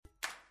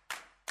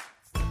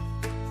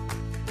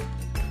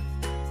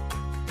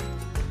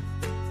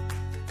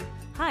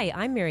Hi,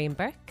 I'm Miriam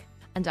Burke.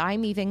 And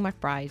I'm Eving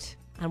McBride.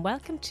 And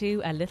welcome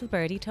to A Little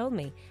Birdie Told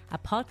Me, a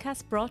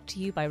podcast brought to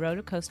you by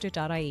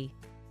rollercoaster.ie.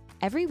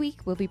 Every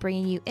week we'll be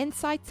bringing you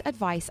insights,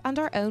 advice and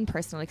our own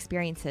personal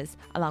experiences,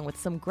 along with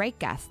some great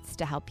guests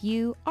to help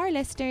you, our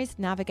listeners,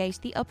 navigate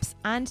the ups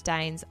and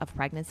downs of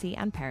pregnancy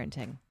and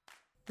parenting.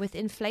 With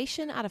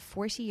inflation at a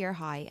 40-year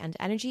high and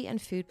energy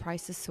and food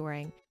prices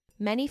soaring,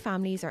 many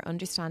families are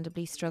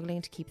understandably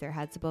struggling to keep their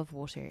heads above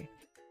water.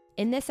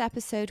 In this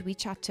episode, we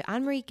chat to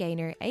Ann-Marie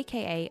Gaynor,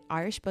 aka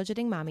Irish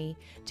Budgeting Mammy,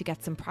 to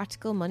get some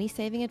practical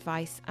money-saving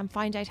advice and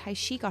find out how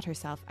she got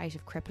herself out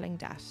of crippling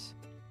debt.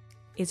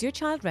 Is your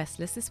child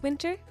restless this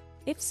winter?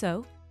 If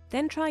so,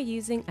 then try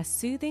using a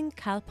soothing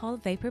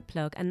Calpol Vapor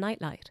Plug and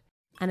Nightlight,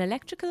 an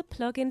electrical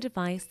plug-in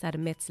device that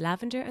emits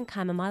lavender and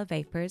chamomile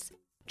vapours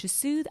to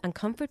soothe and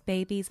comfort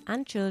babies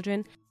and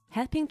children,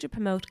 helping to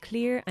promote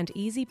clear and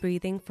easy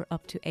breathing for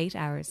up to 8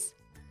 hours.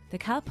 The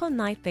Calpol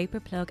Night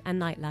Vapor Plug and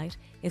Nightlight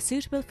is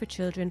suitable for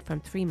children from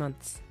 3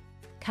 months.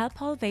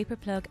 Calpol Vapor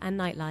Plug and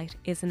Nightlight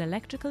is an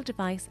electrical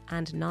device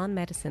and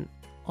non-medicine.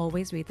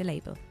 Always read the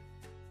label.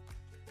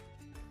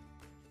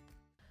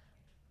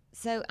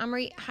 So,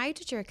 Ann-Marie, how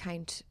did your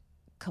account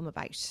come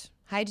about?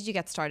 How did you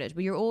get started?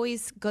 Were you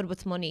always good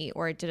with money,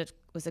 or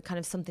was it kind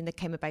of something that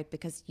came about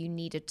because you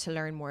needed to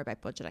learn more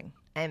about budgeting?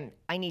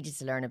 I needed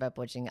to learn about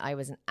budgeting. I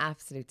was an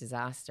absolute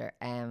disaster.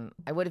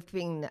 I would have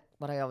been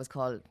what I always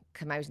come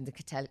out in the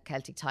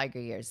Celtic Tiger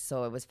years.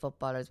 So it was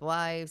footballers'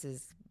 wives, it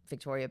was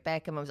Victoria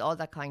Beckham, it was all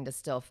that kind of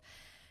stuff.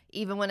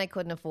 Even when I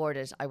couldn't afford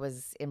it, I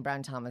was in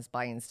Brown Thomas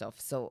buying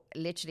stuff. So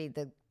literally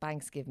the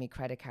banks give me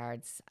credit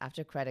cards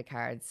after credit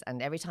cards,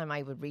 and every time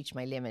I would reach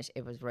my limit,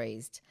 it was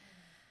raised.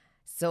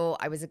 So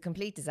I was a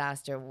complete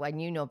disaster. When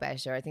you know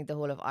better, I think the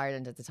whole of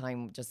Ireland at the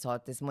time just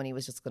thought this money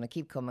was just going to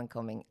keep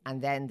coming.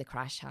 And then the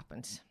crash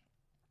happened.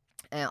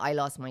 I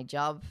lost my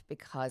job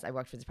because I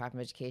worked for the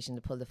Department of Education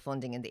to pull the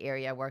funding in the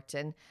area I worked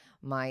in.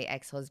 My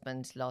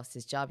ex-husband lost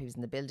his job. He was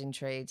in the building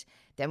trade.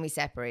 Then we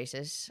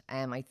separated. I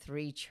had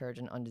 3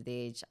 children under the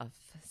age of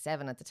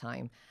 7 at the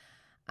time.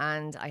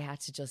 And I had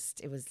to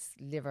it was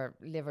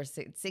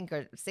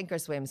sink or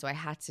swim. So I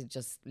had to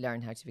just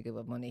learn how to be good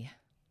with money.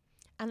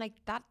 And like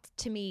that,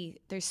 to me,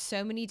 there's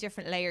so many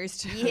different layers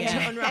to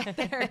unwrap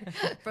there,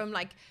 from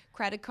like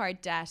credit card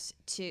debt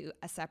to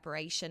a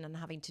separation and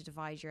having to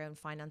divide your own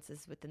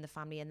finances within the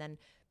family, and then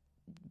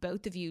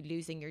both of you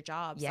losing your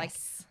jobs. Yes. Like,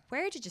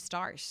 where did you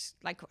start?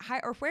 Like,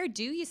 where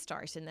do you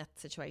start in that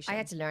situation? I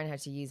had to learn how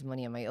to use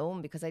money on my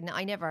own because I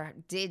never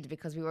did,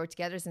 because we were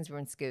together since we were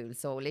in school.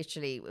 So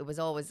literally it was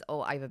always,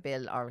 oh, I have a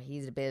bill or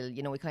he's a bill.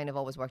 You know, we kind of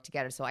always worked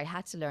together. So I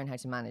had to learn how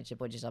to manage a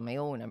budget on my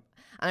own. And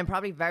I'm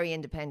probably very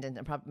independent,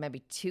 and probably maybe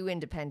too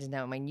independent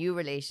now in my new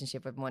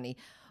relationship with money.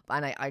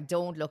 And I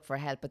don't look for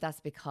help, but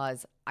that's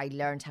because I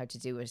learned how to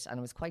do it, and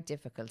it was quite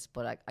difficult,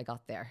 but I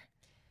got there.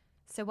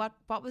 So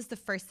what was the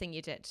first thing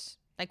you did?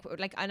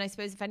 Like, and I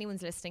suppose if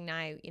anyone's listening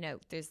now, you know,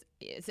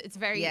 it's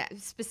very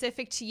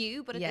specific to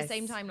you, but at the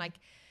same time, like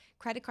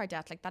credit card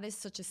debt, like that is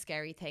such a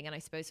scary thing. And I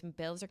suppose when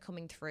bills are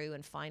coming through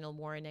and final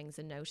warnings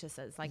and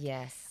notices, like,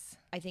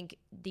 I think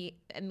the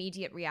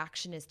immediate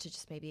reaction is to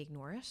just maybe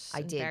ignore it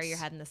and bury your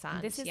head in the sand.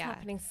 And this is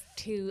happening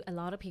to a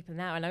lot of people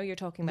now. I know you're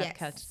talking about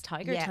Celtic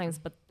Tiger times,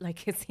 but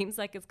like it seems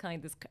like it's kind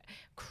of this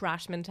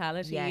crash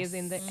mentality is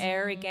in the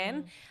air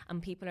again,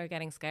 and people are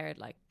getting scared.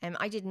 Like,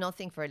 I did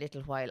nothing for a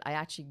little while. I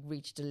actually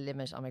reached a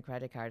limit on my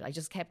credit card. I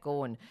just kept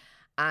going,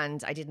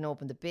 and I didn't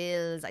open the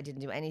bills. I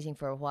didn't do anything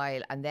for a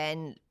while, and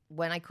then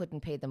when I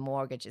couldn't pay the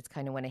mortgage, it's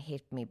kind of when it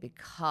hit me,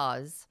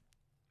 because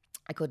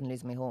I couldn't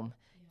lose my home.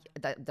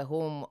 The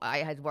home, I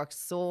had worked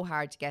so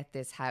hard to get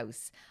this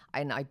house,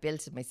 and I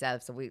built it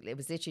myself. So it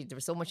was literally, there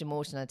was so much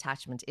emotional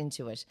attachment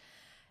into it.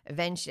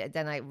 Eventually,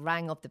 then I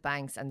rang up the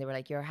banks, and they were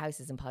like, your house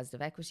is in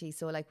positive equity.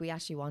 So like, we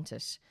actually want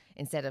it,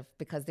 instead of,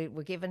 because they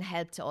were giving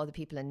help to all the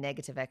people in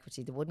negative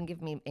equity. They wouldn't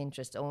give me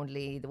interest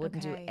only. They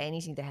wouldn't do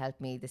anything to help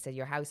me. They said,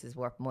 your house is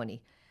worth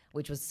money,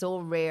 which was so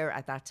rare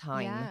at that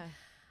time.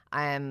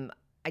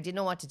 I didn't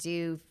know what to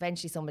do.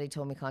 Eventually somebody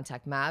told me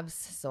contact MABS,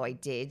 so I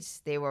did.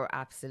 They were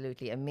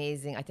absolutely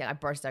amazing. I think I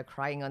burst out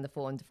crying on the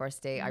phone the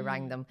first day I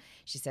rang them.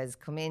 She says,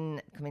 come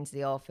into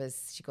the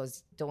office. She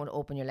goes, don't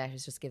open your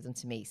letters, just give them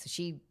to me. So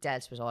she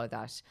dealt with all of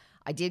that.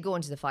 I did go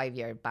into the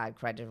 5-year bad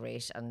credit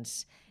rate, and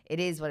it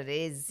is what it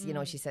is. You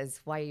know, she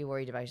says, why are you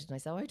worried about it? And I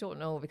said, I don't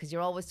know, because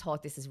you're always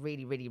taught this is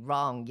really, really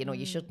wrong. You know,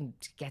 you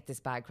shouldn't get this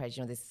bad credit,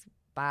 you know, this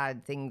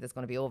bad thing that's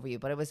going to be over you.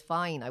 But it was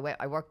fine.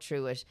 I worked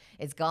through it.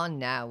 It's gone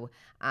now,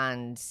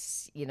 and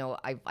you know,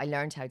 I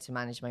learned how to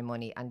manage my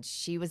money. And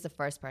she was the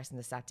first person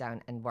that sat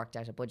down and worked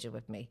out a budget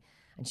with me,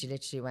 and she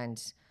literally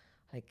went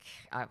like,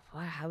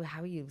 how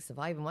are you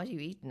surviving? What are you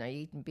eating? Are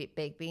you eating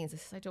baked beans? I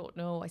said, I don't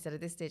know. I said, at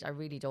this stage I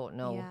really don't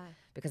know,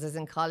 because I was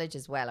in college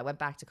as well. I went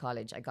back to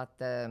college. I got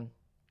the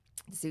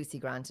SUSI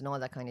grant and all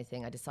that kind of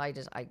thing. I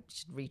decided I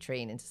should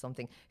retrain into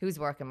something. Who's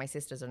working? My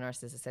sisters are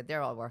nurses. I said,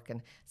 they're all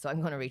working, so I'm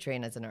going to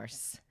retrain as a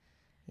nurse.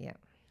 Yeah.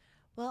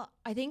 Well,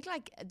 I think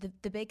like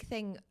the big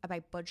thing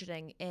about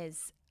budgeting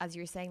is, as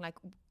you're saying, like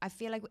I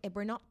feel like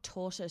we're not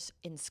taught it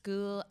in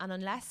school, and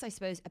unless I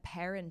suppose a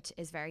parent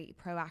is very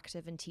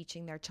proactive in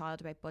teaching their child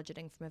about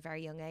budgeting from a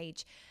very young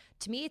age,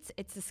 to me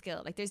it's a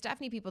skill. Like there's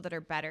definitely people that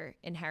are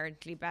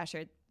inherently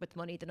better with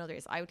money than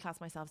others. I would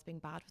class myself as being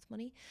bad with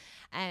money,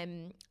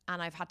 and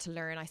I've had to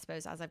learn, I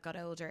suppose, as I've got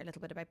older, a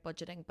little bit about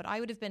budgeting. But I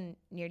would have been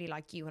nearly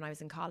like you when I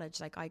was in college.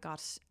 Like I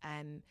got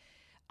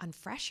on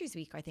Freshers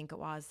Week, I think it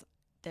was,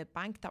 the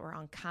bank that were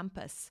on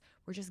campus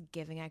were just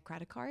giving out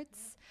credit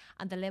cards,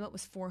 and the limit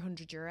was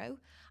 €400.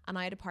 And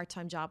I had a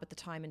part-time job at the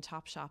time in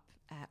Topshop,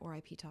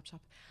 RIP Topshop,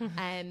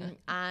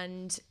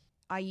 and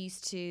I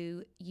used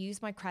to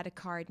use my credit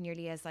card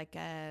nearly as like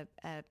a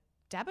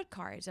debit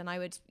card, and I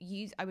would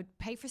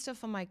pay for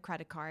stuff on my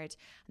credit card,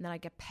 and then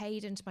I'd get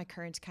paid into my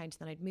current account,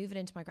 and then I'd move it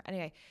into my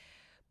anyway.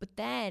 But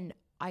then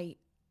I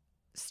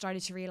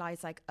started to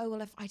realize, like, oh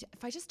well, if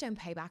I just don't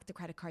pay back the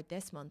credit card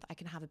this month, I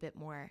can have a bit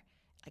more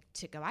like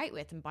to go out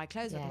with and buy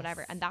clothes with and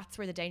whatever, and that's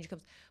where the danger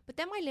comes. But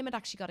then my limit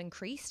actually got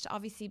increased,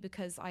 obviously,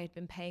 because I had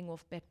been paying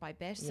off bit by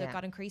bit, so it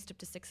got increased up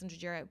to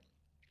 €600.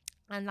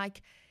 And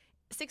like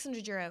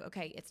 €600,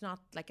 okay, it's not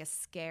like a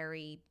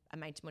scary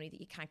amount of money that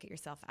you can't get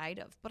yourself out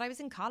of, but I was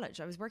in college,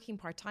 I was working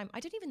part-time. I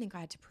didn't even think I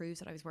had to prove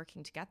that I was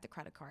working to get the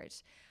credit card,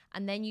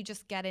 and then you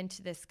just get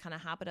into this kind of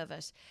habit of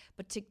it.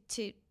 But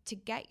to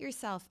get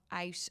yourself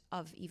out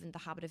of even the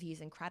habit of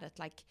using credit,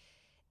 like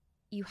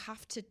you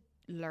have to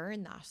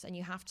learn that and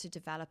you have to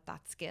develop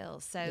that skill.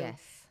 So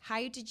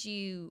how did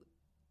you,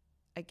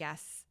 I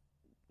guess,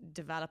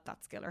 develop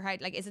that skill? Or how,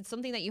 like, is it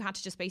something that you had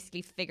to just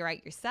basically figure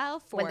out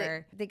yourself? Or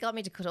well, they got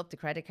me to cut up the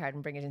credit card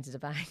and bring it into the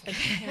bank.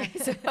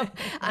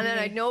 And then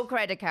I had no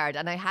credit card,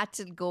 and I had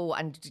to go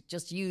and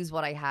just use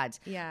what I had.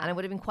 And I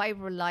would have been quite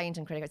reliant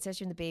on credit cards,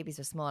 especially when the babies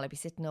were small. I'd be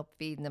sitting up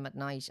feeding them at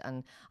night,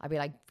 and I'd be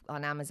like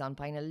on Amazon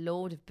buying a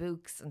load of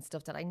books and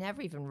stuff that I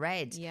never even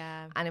read.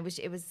 And it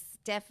was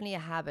definitely a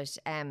habit.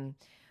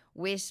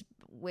 With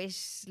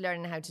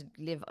learning how to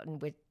live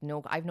with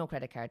I've no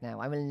credit card now.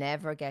 I will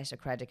never get a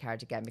credit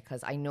card again,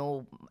 because I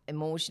know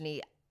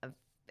emotionally,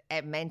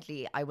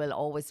 mentally, I will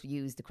always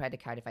use the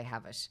credit card if I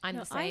have it. I'm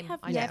the same.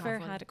 I have never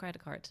had a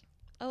credit card.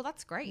 Oh,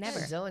 that's great.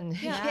 Never done.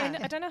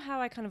 I don't know how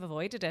I kind of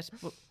avoided it,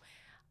 but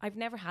I've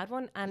never had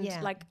one. And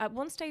like at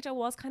one stage I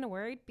was kind of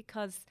worried,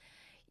 because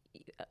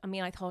I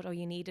mean, I thought,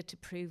 you needed to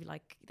prove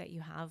like that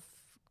you have,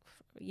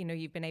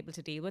 you've been able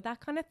to deal with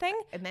that kind of thing.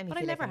 It made me but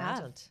feel I never like an have.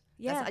 adult.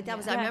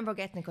 I remember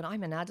getting it going,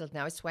 I'm an adult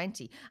now. I was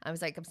 20. I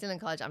was like, I'm still in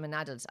college, I'm an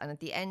adult. And at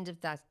the end of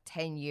that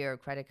 10-year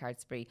credit card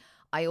spree,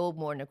 I owed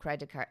more than a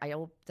credit card. I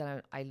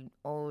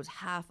owed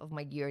half of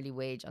my yearly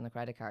wage on a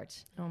credit card.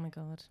 Oh my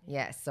God.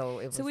 Yeah, so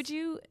it was. So would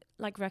you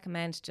like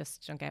recommend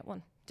just don't get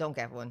one? Don't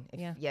get one.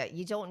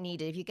 You don't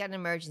need it. If you get an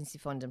emergency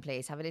fund in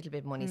place, have a little bit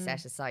of money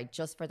set aside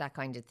just for that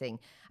kind of thing.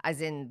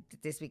 As in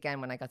this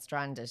weekend when I got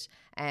stranded,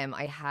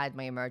 I had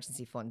my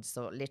emergency fund.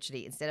 So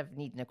literally, instead of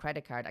needing a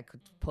credit card, I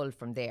could pull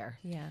from there.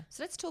 Yeah.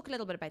 So let's talk a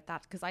little bit about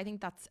that, because I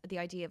think that's the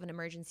idea of an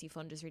emergency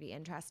fund is really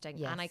interesting.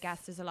 Yes. And I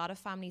guess there's a lot of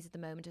families at the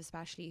moment,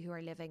 especially who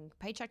are living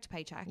paycheck to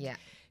paycheck,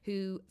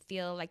 who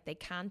feel like they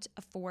can't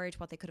afford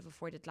what they could have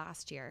afforded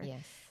last year,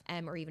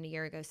 or even a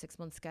year ago, 6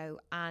 months ago.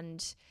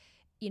 And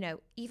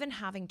even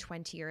having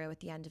 €20 at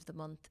the end of the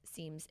month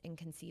seems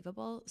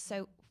inconceivable.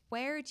 So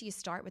where do you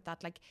start with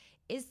that? Like,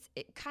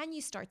 can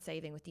you start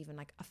saving with even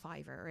like a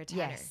 $5 or a $10?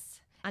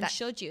 Yes. And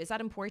should you? Is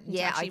that important?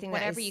 Yeah, actually, I think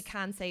whatever you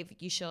can save,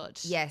 you should.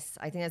 Yes,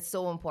 I think that's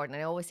so important.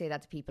 And I always say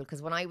that to people,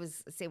 because when I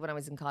was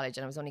in college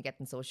and I was only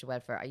getting social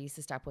welfare, I used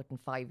to start putting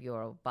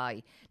 €5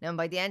 by. Now,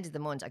 by the end of the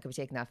month, I could be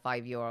taking that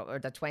 €5 or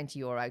that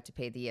 €20 out to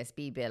pay the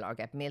ESB bill or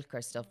get milk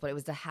or stuff. But it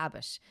was the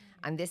habit.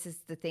 And this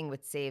is the thing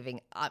with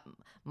saving.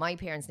 My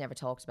parents never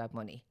talked about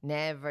money,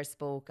 never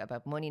spoke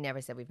about money,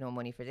 never said we've no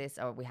money for this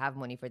or we have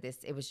money for this.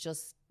 It was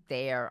just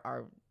there,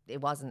 or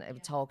it wasn't a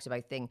talked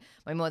about thing.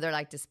 My mother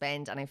liked to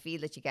spend, and I feel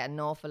that you get an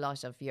awful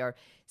lot of your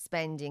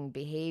spending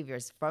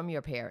behaviours from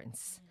your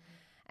parents.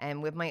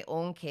 And with my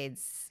own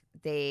kids,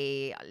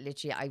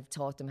 I've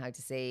taught them how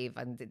to save,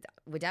 and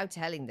without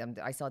telling them,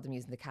 I saw them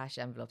using the cash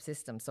envelope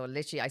system. So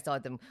literally I saw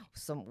them,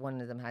 one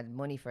of them had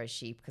money for a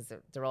sheep, because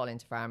they're all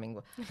into farming,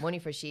 money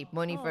for sheep,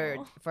 money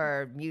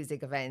for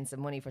music events,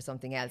 and money for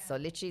something else. So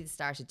literally they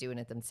started doing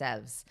it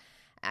themselves.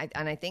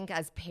 And I think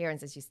as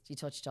parents, as you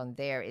touched on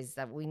there, is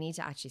that we need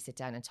to actually sit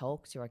down and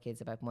talk to our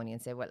kids about money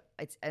and say, well,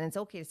 it's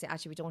okay to say,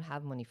 actually, we don't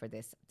have money for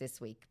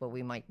this week, but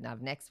we might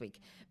have next week.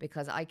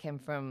 Because I came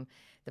from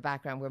the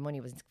background where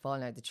money was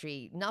falling out of the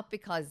tree, not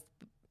because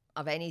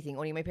of anything,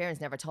 only my parents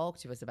never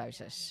talked to us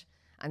about it.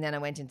 And then I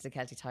went into the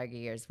Celtic Tiger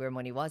years where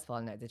money was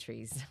falling out of the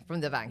trees from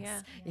the banks.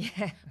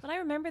 Yeah. Well, I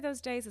remember those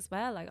days as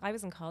well. Like, I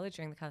was in college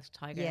during the Celtic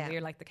Tiger, and we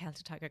were like the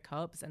Celtic Tiger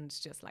Cubs, and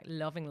just like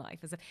loving life.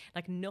 As if,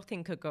 like,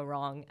 nothing could go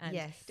wrong. And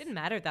it didn't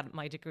matter that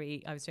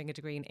I was doing a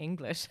degree in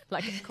English.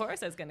 Like, of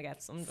course I was going to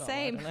get some job.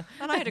 Same.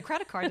 And I had a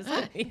credit card as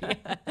well. But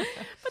then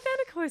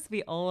it course,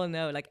 we all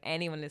know, like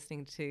anyone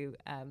listening to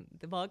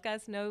the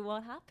podcast know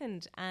what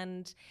happened,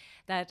 and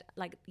that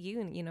like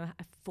you know,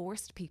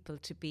 forced people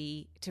to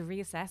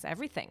reassess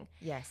everything.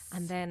 Yes.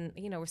 And then,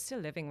 you know, we're still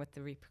living with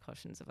the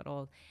repercussions of it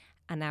all.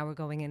 And now we're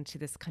going into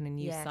this kind of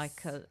new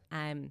cycle.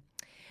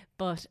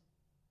 But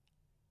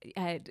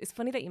it's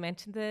funny that you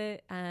mentioned the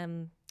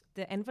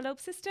envelope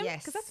system,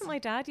 because that's what my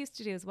dad used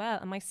to do as well,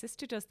 and my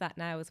sister does that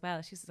now as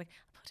well. She's like,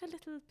 put a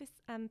little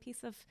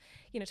piece of,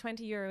 you know,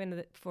 €20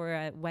 in for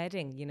a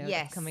wedding, you know,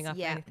 that's coming up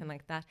or anything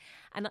like that.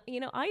 And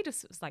you know, I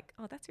just was like,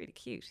 oh, that's really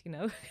cute, you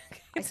know.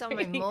 I saw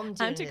my mum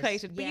doing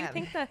antiquated, it. but you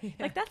think that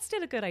like that's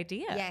still a good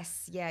idea?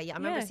 Yes, I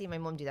remember seeing my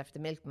mum do that for the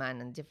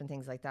milkman and different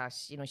things like that.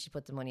 You know, she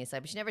put the money aside,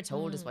 but she never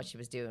told us what she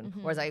was doing.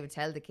 Whereas I would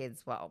tell the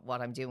kids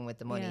what I'm doing with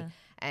the money.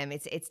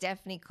 It's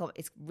definitely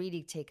it's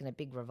really taken a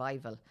big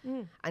revival,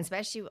 and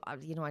especially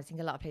you know, I think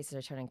a lot of places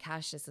are turning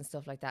cashless and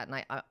stuff like that, and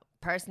I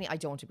personally, I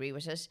don't agree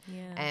with it.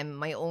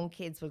 My own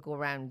kids will go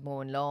around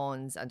mowing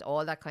lawns and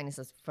all that kind of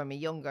stuff from a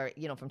younger,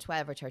 you know, from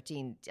 12 or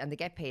 13, and they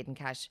get paid in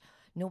cash.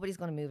 Nobody's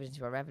going to move it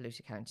into a Revolut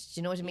account. Do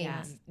you know what I mean?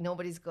 Yeah.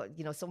 Nobody's got,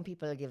 you know, some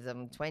people give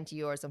them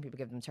 €20, some people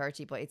give them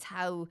 30, but it's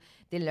how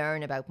they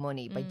learn about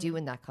money by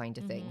doing that kind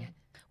of thing.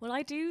 Well,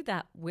 I do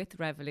that with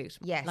Revolut.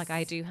 Yes. Like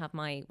I do have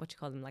my, what you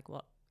call them, like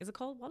what is it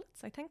called?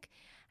 Wallets, I think.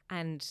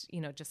 And,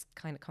 you know, just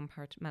kind of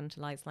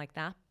compartmentalize like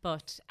that.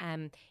 But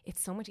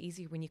it's so much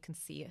easier when you can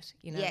see it,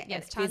 you know. Yeah,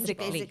 it's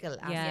physical aspect.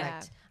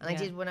 Yeah. And I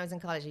did, when I was in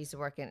college, I used to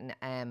work in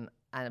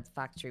at a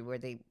factory where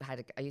they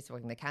had I used to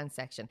work in the account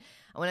section,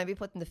 and when I'd be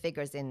putting the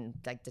figures in,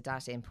 like the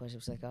data input, it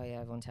was like, oh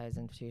yeah,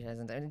 1,000,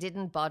 2,000, and it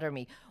didn't bother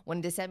me.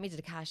 When they sent me to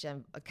the cash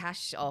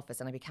office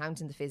and I'd be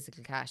counting the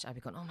physical cash, I'd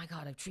be going, oh my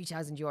god, I have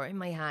 €3,000 in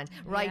my hand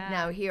right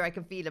now, here, I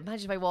can feel it.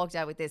 Imagine if I walked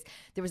out with this.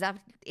 There was that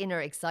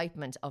inner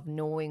excitement of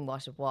knowing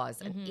what it was.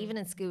 And even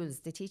in schools,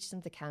 they teach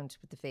them to count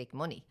with the fake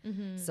money.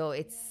 So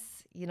it's,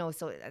 you know,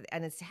 so,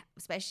 and it's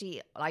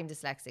especially, I'm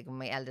dyslexic and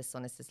my eldest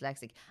son is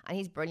dyslexic, and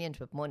he's brilliant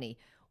with money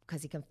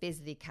because he can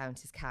physically count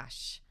his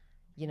cash,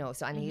 you know.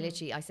 So, and he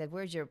literally, I said,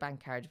 where's your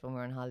bank card when we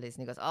were on holidays?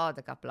 And he goes, oh,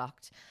 that got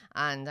blocked.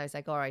 And I was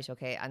like, all right,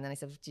 okay. And then I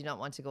said, do you not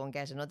want to go and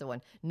get another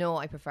one? No,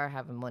 I prefer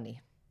having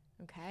money.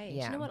 Okay.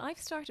 Yeah. Do you know what? I've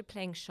started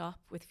playing shop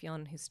with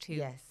Fionn, who's 2.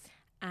 Yes.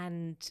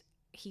 And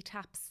he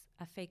taps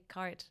a fake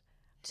card.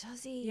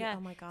 Does he? Yeah.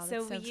 Oh my god.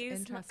 So we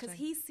use, because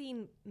he's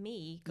seen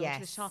me go to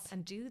the shop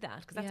and do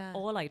that, because that's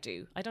all I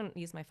do. I don't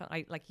use my phone.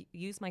 I like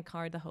use my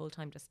card the whole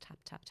time, just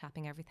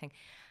tapping everything.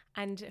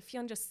 And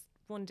Fionn just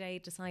one day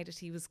decided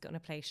he was going to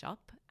play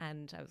shop,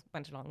 and I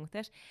went along with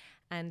it.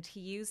 And he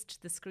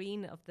used the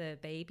screen of the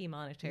baby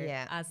monitor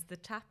as the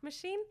tap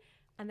machine,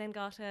 and then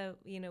got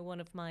one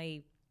of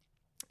my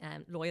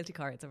loyalty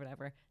cards or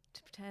whatever,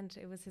 to pretend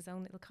it was his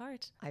own little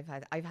card. I've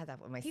had that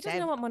with my. He doesn't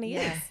know what money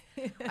is.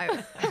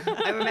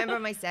 I remember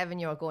my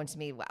 7-year-old going to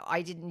me.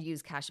 I didn't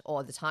use cash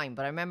all the time,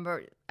 but I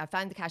remember I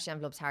found the cash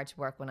envelopes hard to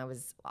work when I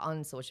was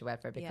on social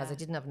welfare, because I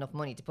didn't have enough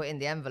money to put in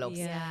the envelopes.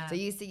 Yeah. So I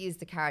used to use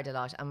the card a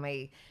lot. And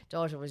my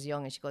daughter was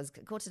young, and she goes,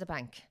 "Go to the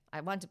bank.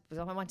 I want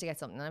to get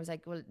something." And I was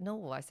like, "Well,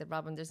 no." I said,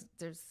 "Robin,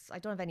 I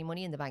don't have any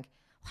money in the bank."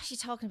 "What is she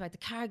talking about? The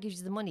card gives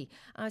you the money."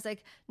 And I was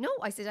like, "No."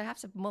 I said, "I have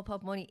to mop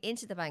up money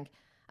into the bank."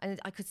 And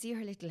I could see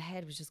her little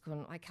head was just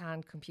going, I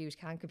can't compute.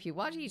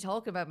 What are you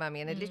talking about,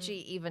 Mammy? And it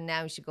literally, even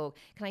now, she'd go,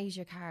 "Can I use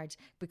your card?"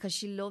 Because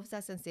she loves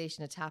that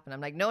sensation of tapping.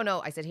 I'm like,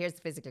 no. I said, "Here's the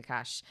physical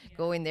cash.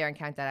 Go in there and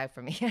count that out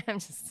for me." I'm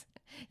just,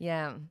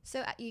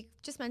 So you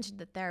just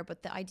mentioned it there,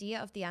 but the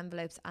idea of the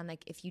envelopes, and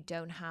like if you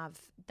don't have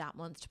that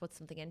month to put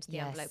something into the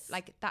envelope,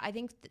 like that, I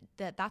think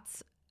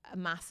that's a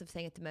massive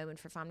thing at the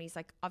moment for families.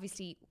 Like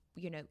obviously,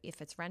 you know,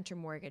 if it's rent or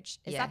mortgage,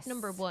 is that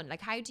number one?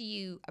 Like how do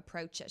you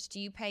approach it? Do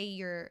you pay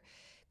your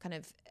kind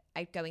of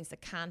outgoings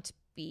that can't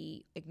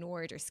be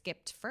ignored or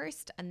skipped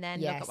first, and then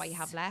look at what you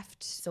have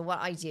left? So what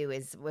I do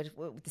is, with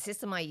the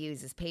system I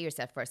use is pay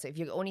yourself first. So if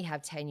you only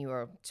have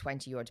 €10,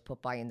 €20 to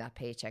put by in that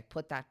paycheck,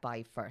 put that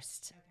by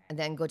first. And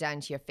then go down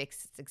to your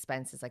fixed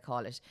expenses, I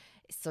call it.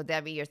 So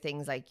there'll be your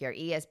things like your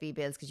ESB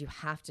bills, because you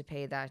have to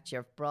pay that,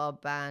 your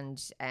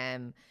broadband,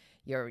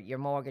 your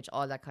mortgage,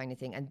 all that kind of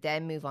thing, and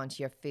then move on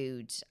to your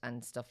food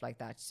and stuff like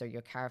that. So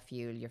your car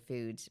fuel, your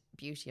food,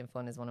 beauty and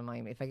fun is one of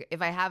mine.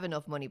 If I have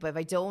enough money, but if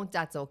I don't,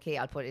 that's okay.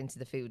 I'll put it into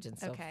the food and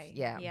stuff. Okay.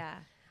 Yeah.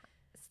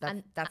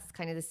 So that's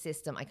kind of the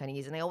system I kind of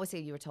use. And I always say,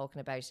 you were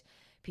talking about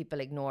people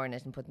ignoring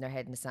it and putting their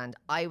head in the sand.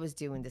 I was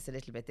doing this a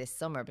little bit this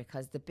summer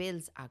because the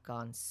bills are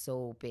gone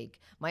so big.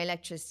 My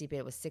electricity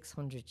bill was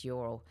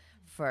 €600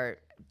 for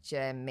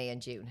May and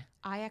June.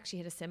 I actually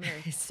had a similar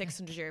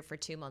 €600 for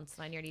 2 months,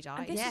 and I nearly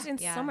died. And this is in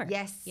summer.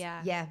 Yes.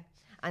 Yeah.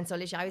 And so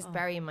literally I was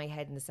burying my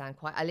head in the sand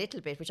quite a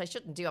little bit, which I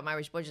shouldn't do. I'm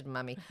Irish budgeting,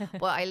 Mammy.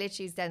 But I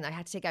literally then I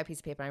had to take out a piece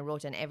of paper and I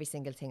wrote down every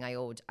single thing I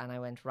owed, and I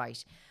went,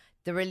 right,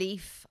 the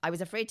relief, I was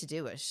afraid to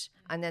do it.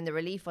 And then the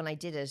relief when I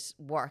did it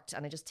worked,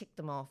 and I just ticked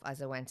them off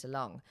as I went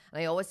along.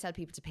 And I always tell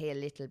people to pay a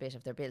little bit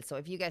of their bill. So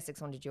if you get a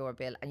 €600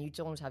 bill and you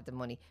don't have the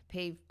money,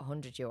 pay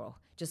 €100.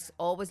 Just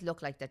always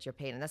look like that you're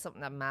paying. And that's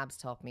something that Mabs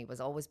taught me, was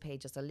always pay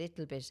just a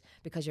little bit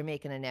because you're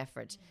making an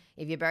effort.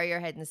 If you bury your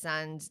head in the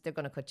sand, they're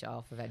going to cut you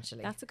off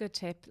eventually. That's a good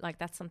tip. Like,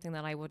 that's something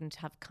that I wouldn't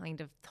have kind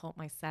of thought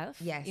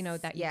myself. Yes. You know,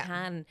 that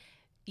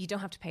you don't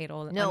have to pay it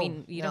all. No, I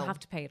mean, you don't have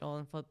to pay it all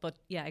in full, but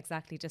yeah,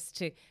 exactly. Just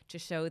to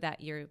show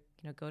that you're,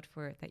 good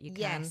for it, that you can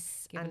give and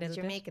a little that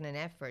you're bit. making an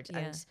effort,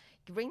 and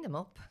ring them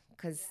up,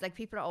 because like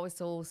people are always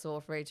so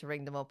afraid to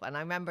ring them up. And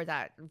I remember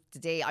the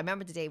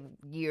day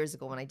years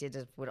ago when I did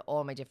it with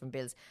all my different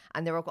bills,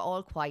 and they were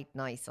all quite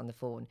nice on the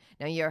phone.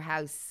 Now your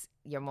house,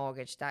 your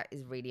mortgage, that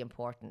is really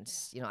important.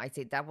 I'd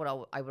say that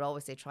I would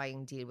always say try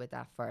and deal with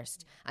that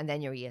first, and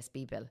then your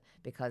ESB bill,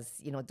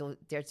 because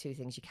they're two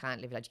things you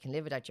can't live without. You can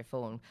live without your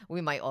phone. We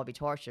might all be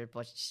tortured,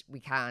 but we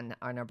can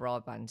on our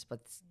broadband.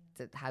 But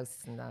the house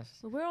and that.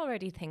 Well, we're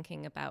already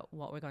thinking about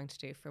what we're going to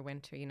do for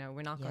winter.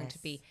 We're not going to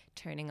be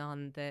turning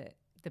on the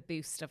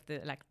boost of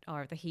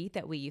the heat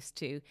that we used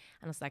to,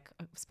 and it's like,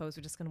 I suppose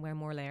we're just going to wear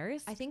more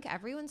layers. I think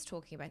everyone's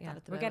talking about that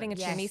at the we're moment. getting a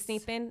chimney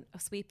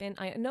sweep in.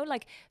 I know,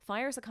 like,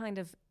 fires are kind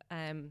of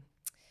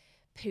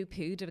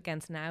poo-pooed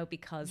against now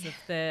because of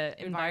the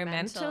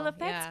environmental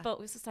effects, but it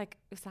was just like,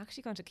 it's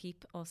actually going to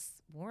keep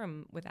us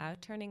warm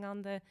without turning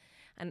on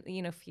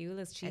fuel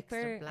is cheaper.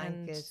 Extra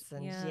blankets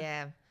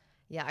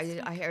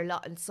I hear a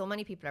lot, and so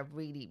many people are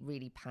really,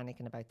 really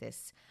panicking about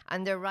this,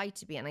 and they're right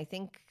to be. And I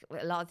think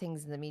a lot of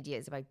things in the media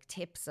is about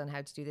tips on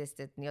how to do this,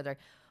 that, and the other,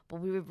 but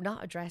we were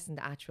not addressing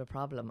the actual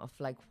problem of,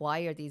 like,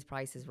 why are these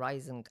prices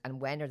rising and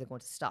when are they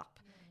going to stop?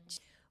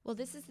 Well,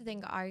 this is the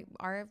thing.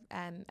 Our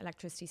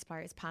electricity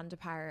supplier is Panda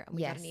Power, and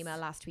we got an email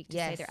last week to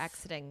say they're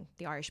exiting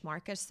the Irish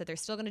market. So they're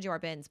still going to do our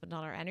bins, but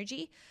not our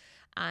energy.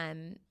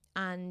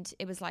 And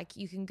it was like,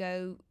 you can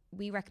go.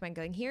 We recommend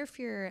going here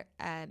for your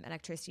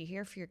electricity,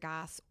 here for your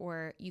gas,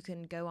 or you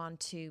can go on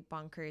to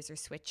Bonkers or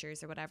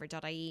Switchers or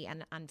whatever.ie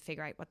and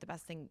figure out what the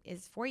best thing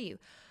is for you.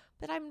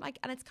 But I'm like,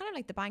 and it's kind of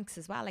like the banks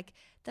as well. Like,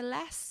 the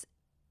less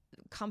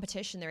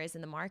competition there is in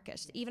the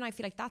market, even I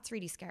feel like that's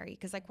really scary,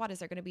 because, like, what is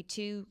there going to be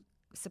two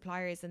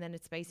suppliers, and then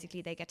it's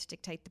basically they get to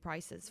dictate the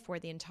prices for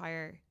the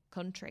entire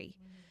country.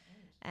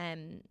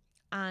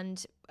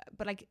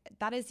 But like,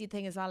 that is the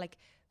thing as well, like,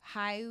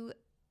 how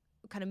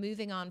kind of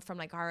moving on from,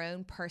 like, our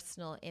own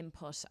personal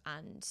input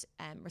and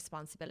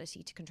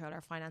responsibility to control our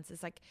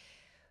finances, like,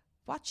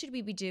 what should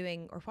we be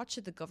doing, or what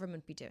should the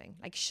government be doing?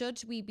 Like,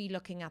 should we be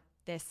looking at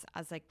this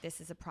as, like,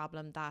 this is a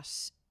problem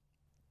that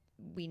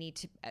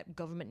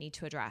government need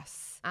to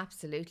address?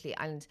 Absolutely.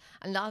 And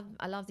a lot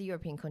of the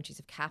European countries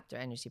have capped their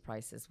energy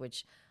prices,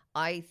 which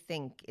I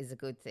think is a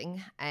good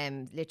thing,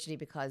 literally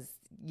because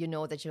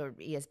that your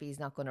ESB is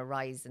not going to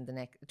rise in the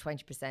next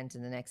 20%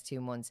 in the next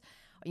 2 months.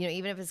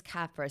 Even if it's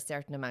capped for a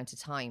certain amount of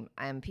time,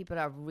 people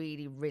are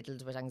really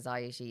riddled with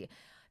anxiety.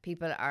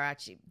 People are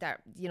actually,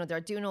 they're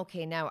doing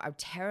okay now, are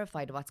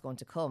terrified of what's going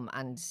to come.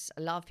 And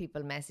a lot of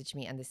people message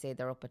me and they say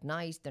they're up at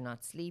night, they're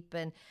not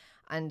sleeping.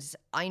 And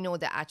I know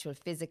the actual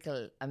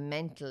physical and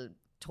mental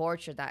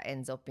torture that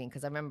ends up being,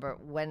 because I remember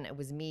when it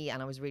was me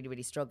and I was really,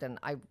 really struggling,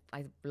 I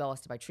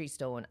lost about 3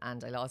 stone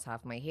and I lost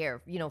half my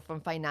hair, from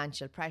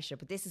financial pressure.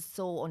 But this is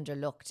so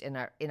underlooked in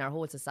our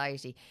whole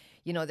society.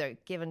 They're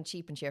given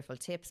cheap and cheerful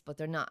tips, but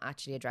they're not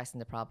actually addressing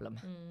the problem.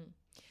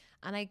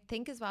 And I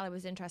think as well, it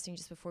was interesting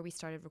just before we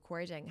started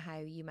recording how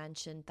you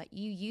mentioned that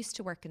you used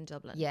to work in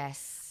Dublin.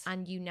 Yes.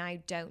 And you now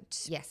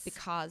don't. Yes.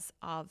 Because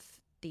of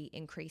the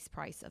increased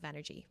price of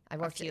energy. I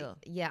worked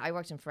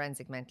in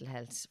forensic mental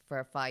health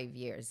for 5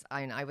 years.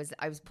 I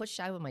was pushed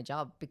out of my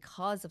job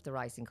because of the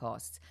rising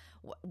costs.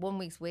 1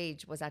 week's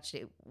wage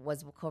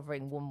was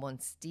covering 1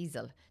 month's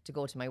diesel to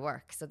go to my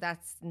work. So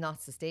that's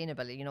not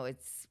sustainable.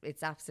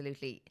 It's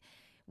absolutely,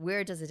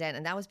 where does it end?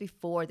 And that was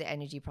before the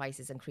energy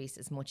prices increased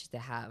as much as they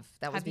have.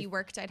 Have you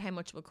worked out how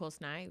much it will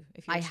cost now?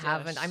 If you I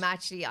haven't. I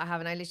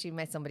haven't. I literally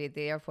met somebody at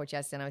the airport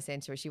yesterday and I was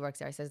saying to her, she works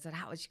there. I said,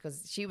 how much?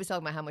 Because she was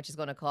talking about how much it's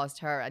going to cost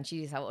her, and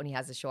she only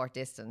has a short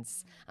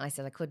distance. And I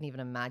said, I couldn't even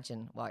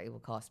imagine what it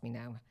would cost me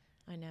now.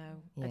 I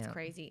know. That's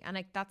crazy. And,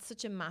 like, that's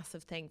such a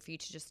massive thing for you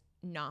to just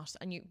not.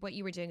 And what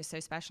you were doing is so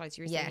specialised.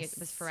 You were saying it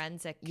was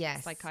forensic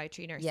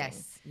psychiatry nursing.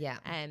 Yes. Yeah.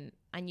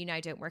 And you now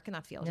don't work in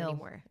that field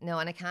anymore. No,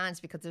 and I can't,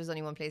 because there's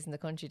only one place in the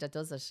country that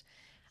does it.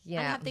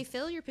 Yeah. And have they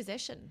filled your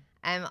position?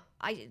 Or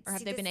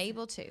have they been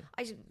able to?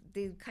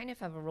 They kind of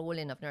have a roll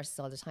in of nurses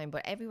all the time,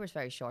 but everywhere's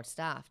very short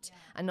staffed.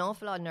 An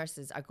awful lot of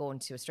nurses are going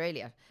to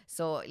Australia.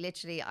 So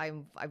literally,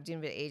 I'm doing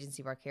a bit of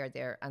agency work here,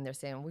 there, and they're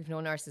saying, we've no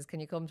nurses, can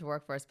you come to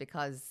work for us?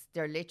 Because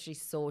they're literally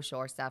so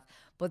short staffed.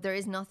 But there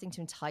is nothing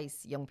to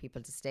entice young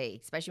people to stay,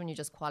 especially when you're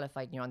just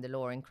qualified and you're on the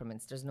lower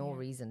increments. There's no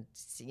reason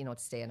to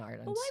stay in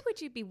Ireland. Well, why would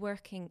you be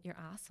working your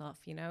ass off,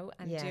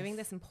 and doing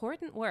this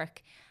important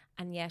work,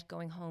 and yet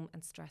going home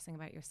and stressing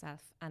about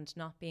yourself and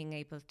not being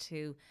able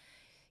to,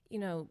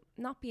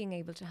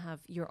 have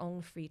your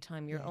own free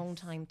time, your own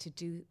time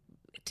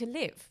to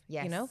live,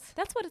 Yes.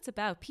 That's what it's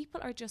about.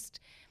 People are just,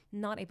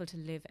 not able to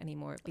live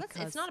anymore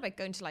because it's not about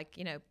going to, like,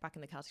 you know, back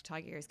in the Celtic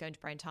Tiger years, going to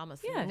Brown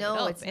Thomas. Yeah.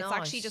 No, it's not.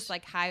 actually just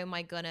like, how am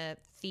I gonna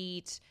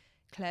feed,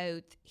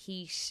 clothe,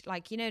 heat,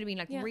 like, you know what I mean,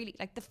 like really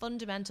like the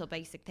fundamental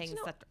basic things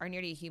that are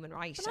nearly a human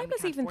right. But I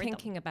was even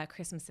thinking about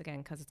Christmas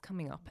again because it's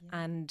coming up,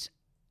 and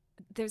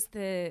there's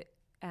the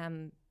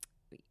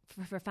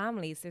for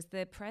families, there's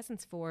the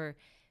presents for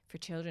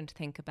children to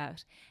think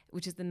about,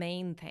 which is the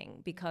main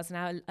thing, because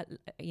now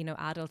you know,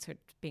 adults are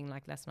being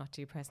like, let's not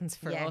do presents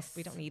for us,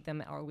 we don't need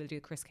them, or we'll do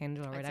Chris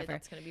Kindle or whatever.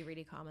 That's going to be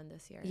really common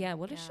this year.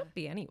 It should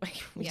be anyway.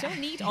 We don't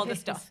need all the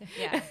stuff.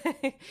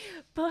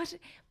 But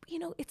you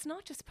know, it's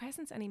not just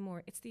presents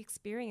anymore, it's the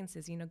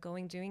experiences, you know,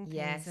 doing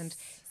things, and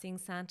seeing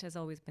Santa has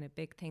always been a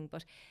big thing,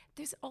 but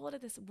there's all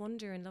of this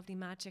wonder and lovely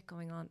magic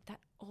going on that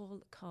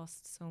all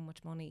costs so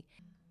much money.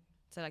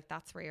 So like,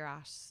 that's where you're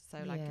at. So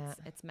like,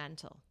 it's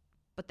mental.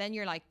 But then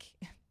you're like,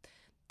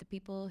 the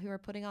people who are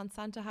putting on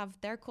Santa have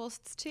their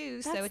costs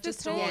too. That's so it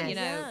just thing. all, you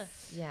know.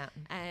 Yeah.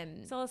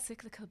 It's all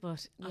cyclical,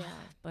 but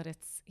but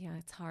it's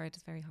hard.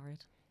 It's very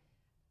hard.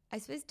 I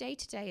suppose day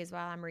to day as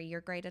well, Ann-Marie,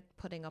 you're great at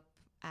putting up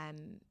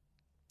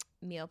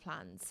meal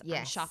plans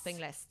and shopping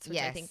lists, which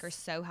I think are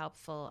so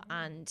helpful.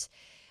 And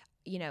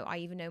you know, I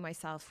even know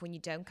myself, when you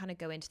don't kind of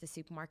go into the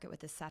supermarket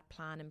with a set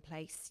plan in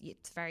place,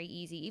 it's very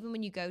easy. Even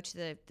when you go to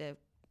the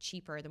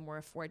cheaper, the more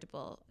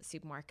affordable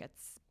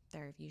supermarkets,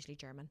 they're usually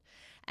German,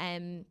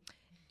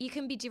 you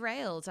can be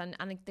derailed, and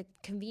like the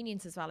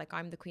convenience as well. Like,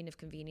 I'm the queen of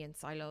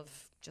convenience. I love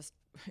just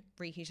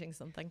reheating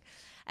something,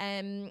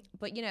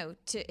 but you know,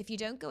 if you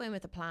don't go in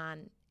with a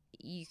plan,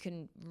 you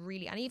can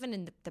really, and even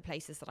in the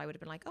places that I would have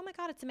been like, oh my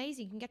god, it's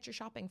amazing, you can get your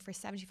shopping for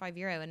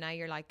 €75, and now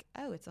you're like,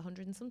 oh, it's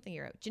 100 and something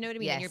euro. Do you know what I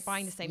mean? And you're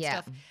buying the same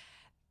stuff.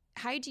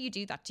 How do you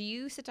do that? Do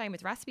you sit down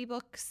with recipe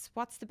books?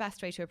 What's the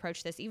best way to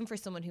approach this, even for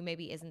someone who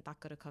maybe isn't that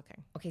good at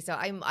cooking? Okay, so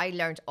I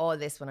learned all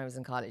this when I was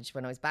in college,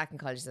 when I was back in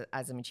college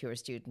as a mature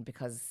student,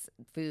 because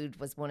food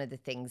was one of the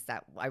things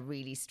that I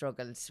really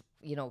struggled,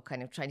 you know,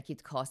 kind of trying to keep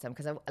the cost down,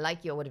 because I,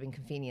 like you, I would have been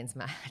convenience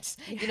mad.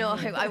 You know,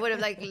 I would have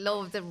like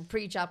loved the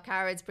pre-chopped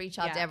carrots,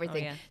 pre-chopped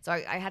everything. So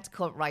I had to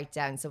cut right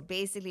down. So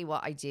basically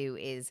what I do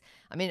is,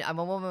 I'm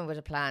a woman with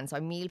a plan. So I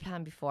meal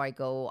plan before I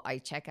go. I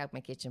check out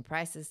my kitchen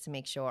presses to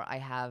make sure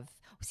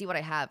see what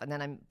I have, and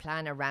then I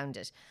plan around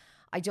it.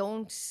 I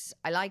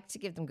like to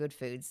give them good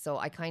foods, so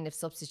I kind of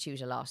substitute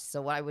a lot.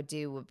 So what I would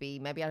do would be,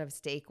 maybe I'd have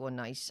steak one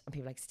night, and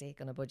people like, steak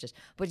on a budget,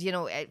 but you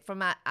know, from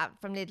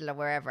Lidl or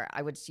wherever,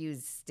 I would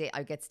use steak.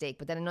 I get steak,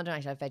 but then another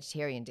night I have a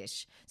vegetarian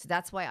dish. So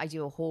that's why I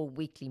do a whole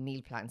weekly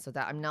meal plan, so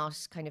that I'm not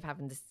kind of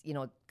having this, you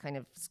know, kind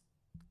of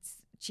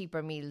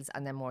cheaper meals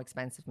and then more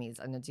expensive meals,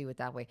 and I do it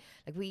that way.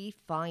 Like, we eat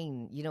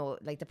fine, you know,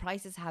 like the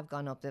prices have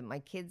gone up, that my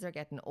kids are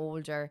getting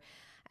older,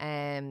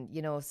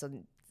 you know, so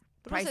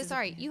but also,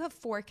 sorry, you have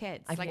 4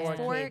 kids. I have like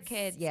 4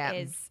 kids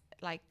is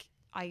like,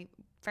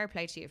 fair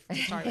play to you from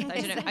the start with.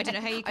 I don't know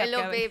how you got I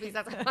love going. babies,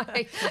 that's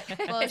right.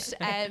 But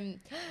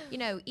you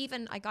know,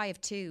 even like, I have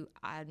 2,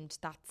 and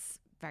that's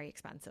very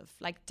expensive.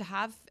 Like, to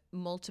have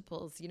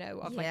multiples, you know,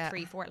 of like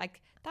 3, 4,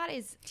 like, that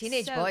is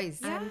teenage boys.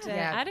 And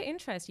out of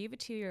interest, you have a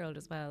 2-year-old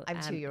as well. I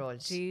have a 2-year-old.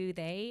 Do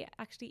they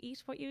actually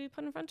eat what you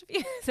put in front of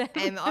you?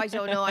 I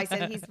don't know. I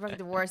said he's probably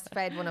the worst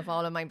fed one of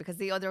all of mine, because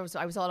the others,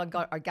 I was all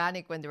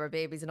organic when they were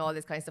babies and all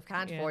this kind of stuff.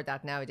 Can't afford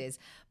that nowadays.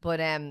 But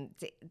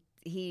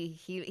he'll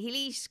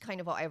eat kind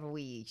of whatever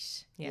we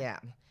eat. Yeah.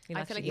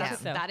 I feel like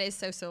that is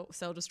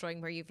so destroying,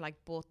 where you've like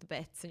bought the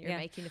bits and you're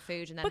making the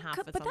food, and then half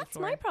of it's on the floor. But that's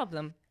my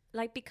problem.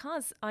 Like,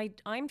 because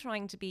I'm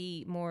trying to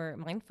be more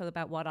mindful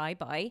about what I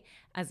buy,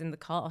 as in the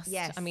cost.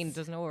 Yes. I mean,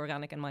 there's no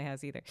organic in my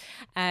house either.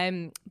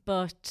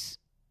 But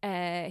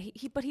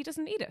he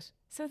doesn't eat it.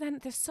 So then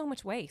there's so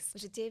much waste.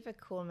 Was it David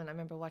Coleman? I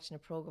remember watching a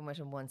program with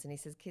him once, and he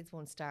says kids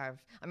won't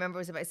starve. I remember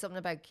it was about something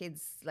about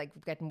kids like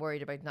getting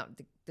worried about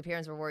the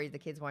parents were worried the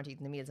kids weren't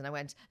eating the meals, and I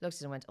looked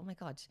at him and went, oh my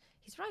god,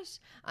 he's right.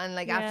 And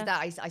like after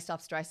that, I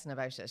stopped stressing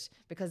about it,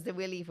 because they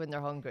will eat when they're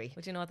hungry.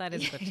 But you know what, that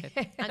is a good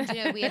tip. And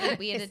you know, we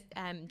had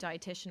a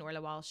dietitian, Orla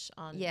Walsh,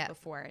 on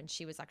before, and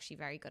she was actually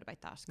very good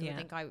about that. I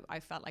think I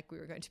felt like we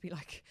were going to be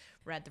like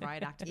Red the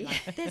Riot Act,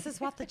 like, this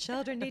is what the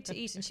children need to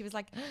eat, and she was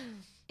like,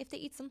 if they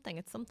eat something,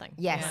 it's something.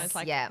 Yes, you know, it's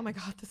like, oh my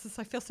god,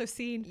 I feel so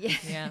seen.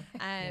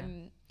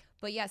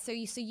 But yeah, so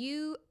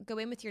you go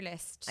in with your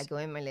list. I go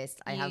in my list.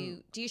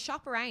 Do you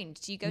shop around?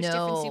 Do you go to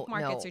different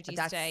supermarkets, or do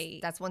you stay?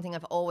 That's one thing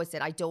I've always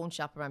said. I don't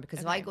shop around, because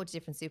if I go to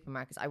different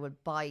supermarkets, I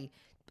would buy,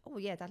 oh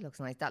yeah, that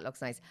looks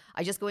nice.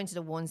 I just go into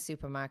the one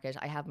supermarket.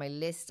 I have my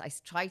list. I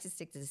try to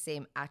stick to the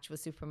same actual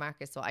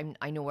supermarket, so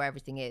I know where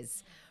everything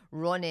is.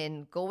 Run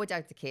in, go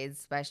without the kids,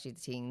 especially the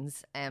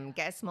teens.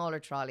 Get a smaller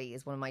trolley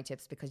is one of my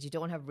tips, because you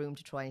don't have room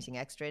to throw anything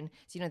extra in.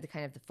 So, you know, the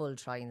kind of the full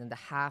trolley and then the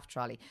half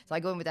trolley. So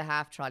I go in with a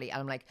half trolley, and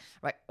I'm like,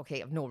 right,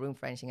 okay, I've no room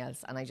for anything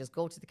else. And I just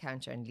go to the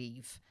counter and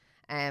leave.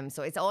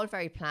 So it's all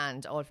very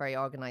planned, all very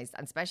organised.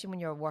 And especially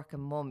when you're a working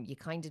mum, you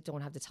kind of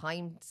don't have the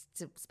time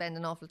to spend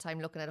an awful time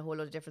looking at a whole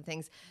lot of different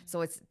things.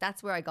 So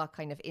that's where I got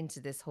kind of into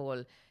this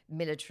whole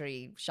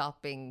military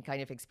shopping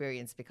kind of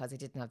experience, because I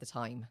didn't have the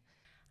time.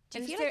 Do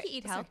you feel like you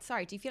eat health?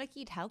 Sorry, do you feel like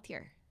you eat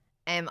healthier?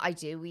 I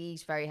do. We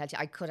eat very healthy.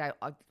 I cut out,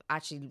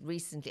 actually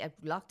recently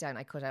at lockdown,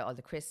 I cut out all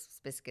the crisps,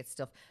 biscuits,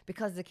 stuff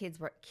because the kids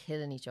were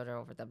killing each other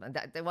over them, and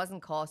that there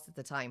wasn't cost at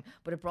the time,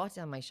 but it brought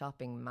down my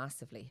shopping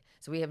massively.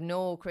 So we have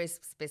no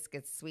crisps,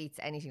 biscuits, sweets,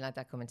 anything like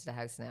that coming to the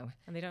house now.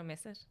 And they don't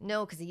miss it?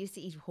 No, because I used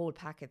to eat whole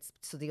packets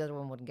so the other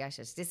one wouldn't get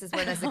it. This is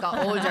when as I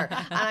got older,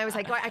 and I was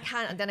like, right, I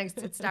can't. And then I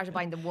started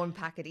buying them one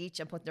packet each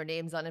and putting their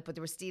names on it, but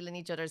they were stealing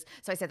each other's.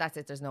 So I said, that's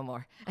it. There's no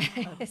more.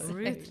 That's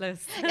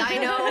ruthless. Yeah,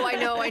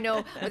 I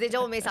know. But they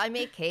don't miss. I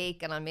make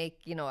cake and I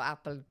make,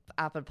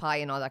 apple pie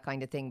and all that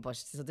kind of thing. But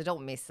so they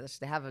don't miss it.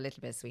 They have a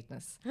little bit of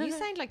sweetness. You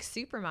sound like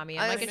super mommy.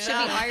 I Like it should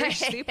know. be Irish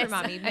super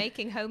mommy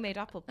making homemade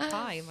apple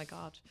pie. Oh my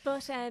God.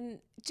 But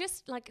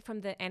just like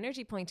from the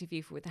energy point of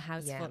view, with a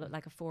house full of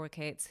like 4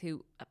 kids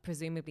who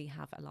presumably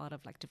have a lot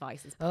of like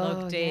devices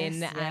plugged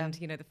in, and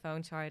the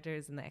phone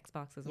chargers and the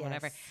Xboxes and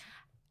whatever.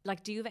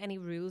 Like, do you have any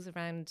rules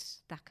around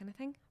that kind of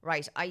thing?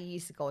 Right. I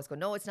used to always go,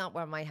 no, it's not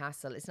worth my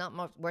hassle. It's not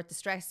worth the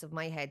stress of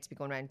my head to be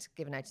going around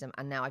giving out to them.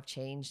 And now I've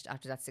changed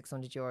after that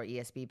 €600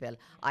 ESB bill.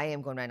 I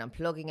am going around, I'm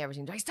plugging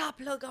everything. Do I stop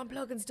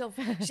unplugging stuff?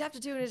 You have to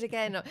do it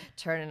again.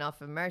 Turning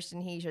off immersion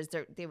heaters.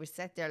 They would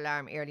set their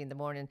alarm early in the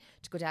morning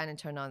to go down and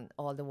turn on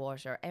all the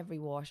water, every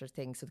water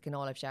thing, so they can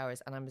all have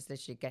showers. And I was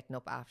literally getting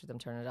up after them,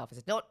 turning it off. I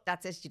said, no,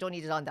 that's it. You don't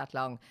need it on that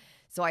long.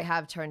 So I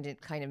have turned it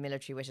kind of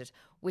military with it,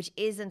 which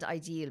isn't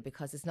ideal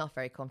because it's not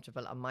very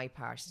comfortable on my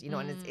part,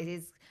 and it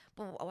is,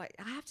 but I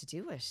have to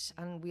do it,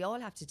 and we all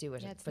have to do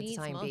it for the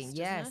time being.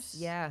 Yes,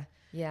 yeah.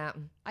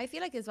 I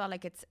feel like as well,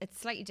 like it's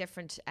slightly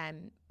different.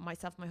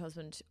 Myself and my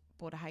husband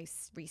bought a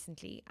house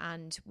recently,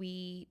 and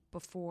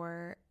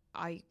before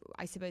I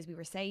suppose we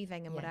were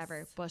saving and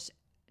whatever, but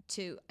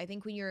I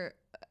think when you're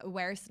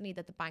aware suddenly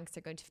that the banks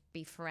are going to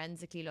be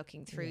forensically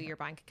looking through your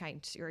bank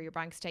account or your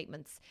bank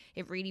statements,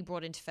 it really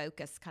brought into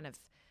focus kind of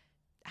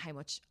how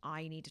much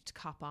I needed to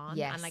cop on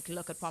and like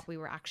look at what we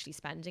were actually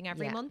spending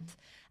every month.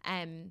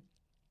 And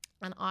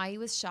I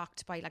was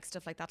shocked by like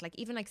stuff like that. Like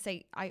even like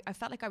say, I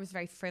felt like I was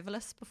very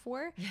frivolous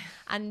before.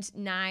 And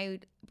now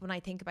when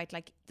I think about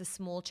like the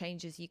small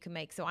changes you can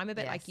make. So I'm a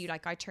bit like you,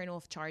 like I turn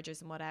off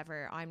chargers and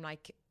whatever. I'm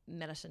like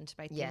militant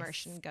about the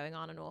immersion going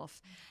on and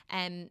off.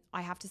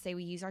 I have to say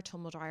we use our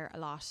tumble dryer a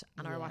lot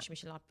and our washing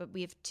machine a lot, but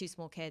we have 2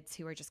 small kids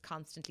who are just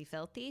constantly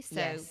filthy.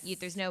 So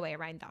there's no way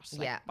around that.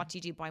 Like, what do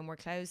you do? Buy more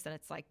clothes? Then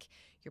it's like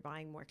you're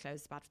buying more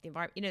clothes, bad for the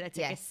environment.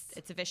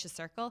 It's a vicious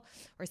circle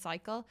or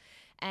cycle.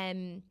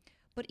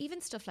 But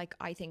even stuff like,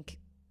 I think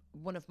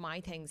one of my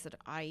things that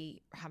I'm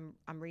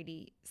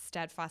really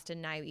steadfast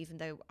in now, even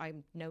though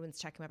no one's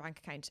checking my bank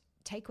account,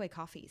 takeaway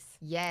coffees.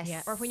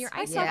 Yes. Or when you're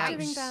I out, stopped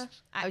doing that.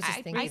 I was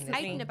just thinking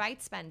out and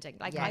about spending.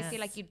 Like I feel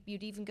like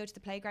you'd even go to the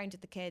playground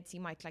with the kids.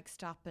 You might like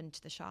stop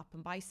into the shop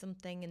and buy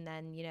something, and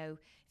then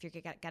if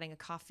you're getting a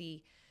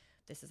coffee.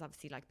 This is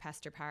obviously like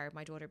pester power.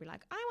 My daughter would be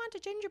like, I want a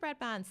gingerbread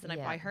man. So then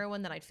I'd buy her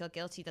one. Then I'd feel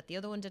guilty that the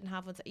other one didn't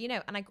have one. So,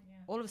 and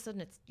all of a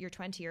sudden you're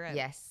 €20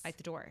 out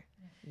the door.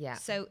 Yeah.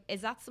 So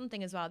is that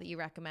something as well that you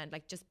recommend?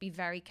 Like just be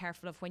very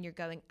careful of when you're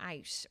going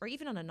out, or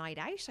even on a night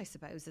out, I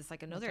suppose, is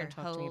like another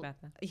whole, about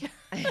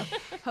that.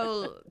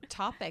 whole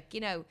topic.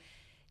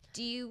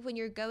 Do you, when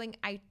you're going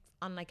out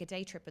on like a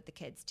day trip with the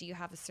kids, do you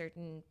have a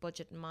certain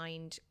budget in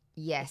mind?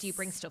 Yes. Do you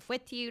bring stuff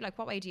with you? Like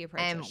what way do you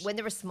approach it? When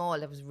they were small,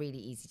 it was really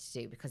easy to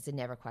do because they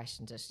never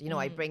questioned it.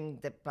 I bring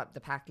the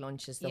packed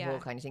lunches, the whole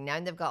kind of thing. Now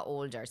they've got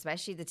older,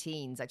 especially the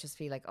teens, I just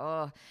feel like,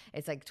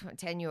 it's like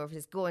 €10 for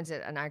just go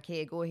into an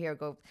arcade, go here,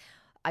 go.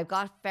 I've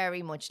got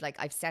very much like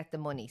I've set the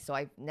money. So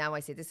I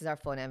say this is our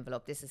fun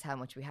envelope. This is how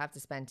much we have to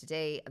spend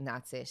today, and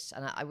that's it.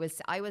 And I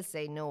will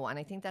say no, and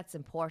I think that's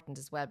important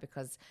as well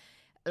because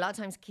a lot of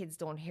times kids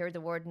don't hear the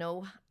word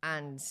no,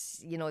 and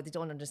they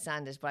don't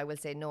understand it. But I will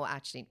say no,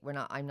 actually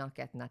I'm not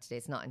getting that today.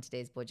 It's not in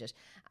today's budget.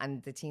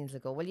 And the teens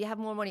will go, well, you have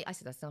more money. I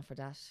said, that's not for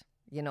that.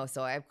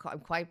 So I'm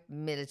quite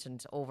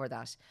militant over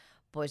that.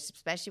 But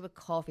especially with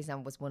coffees, now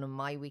was one of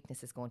my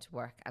weaknesses going to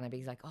work. And I'd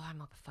be like,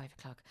 I'm up at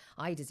 5:00.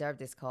 I deserve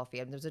this coffee.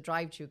 And there's a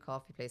drive-through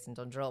coffee place in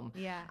Dundrum.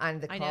 Yeah. And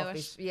the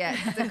coffees,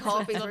 the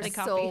coffees were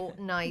so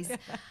nice.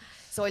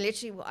 So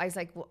I was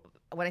like,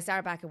 when I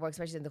started back at work,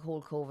 especially in the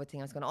whole COVID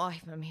thing, I was going,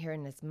 I'm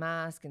hearing this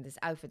mask and this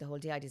outfit the whole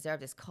day. I deserve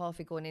this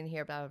coffee going in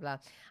here, blah, blah, blah.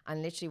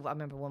 And literally, I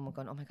remember one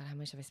going, oh my God, how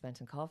much have I spent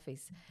on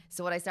coffees?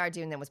 So what I started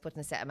doing then was putting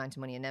a set amount of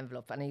money in an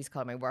envelope, and I used to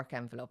call it my work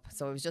envelope.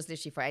 So it was just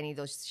literally for any of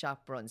those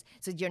shop runs.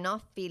 So you're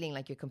not feeling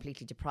like you're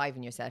completely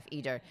depriving yourself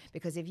either,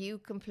 because if you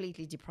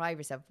completely deprive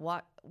yourself,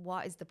 what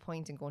is the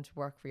point in going to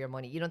work for your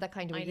money? That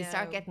kind of way. You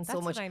start getting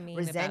so much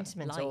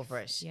resentment over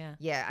it.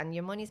 Yeah, and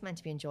your money's meant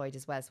to be enjoyed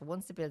as well. So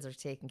once the bills are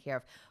taken care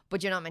of,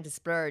 but you're not meant to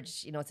splurge,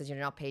 so you're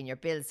not paying your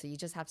bills. So you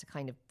just have to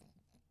kind of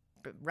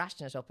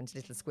ration it up into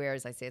little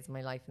squares. I say it's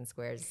my life in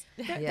squares.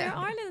 There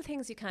are little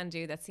things you can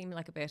do that seem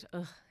like a bit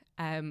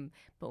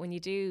but when you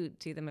do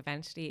them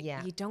eventually,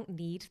 you don't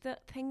need the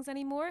things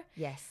anymore.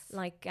 Yes.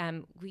 Like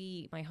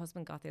my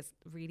husband got this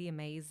really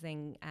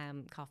amazing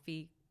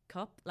coffee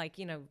cup, like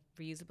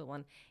reusable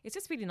one. It's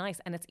just really nice,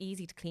 and it's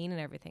easy to clean and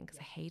everything, because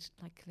I hate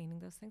like cleaning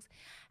those things.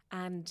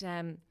 And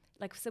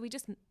so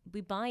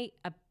we buy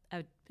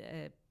a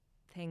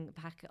thing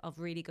pack of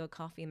really good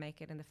coffee and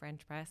make it in the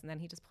French press, and then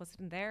he just puts it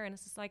in there, and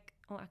it's just like,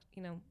 oh,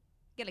 you know,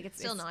 Yeah, like it's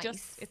still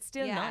nice. It's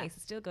still nice.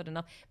 It's still good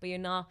enough, but you're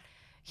not,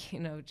 you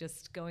know,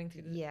 just going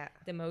through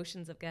the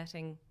motions of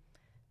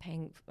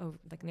paying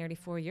like nearly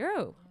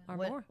 €4 or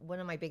more.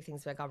 One of my big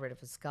things I got rid of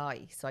was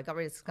Sky. So I got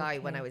rid of Sky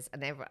when I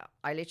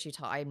literally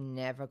thought I'm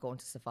never going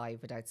to survive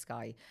without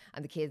Sky.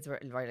 And the kids were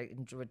like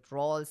in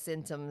withdrawal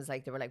symptoms.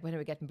 Like they were like, when are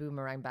we getting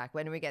Boomerang back?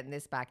 When are we getting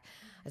this back?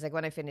 I was like,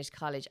 when I finished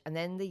college. And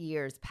then the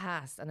years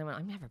passed and I went,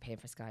 I'm never paying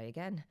for Sky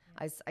again.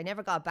 I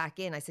never got back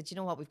in. I said, you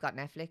know what? We've got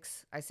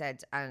Netflix. I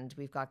said, and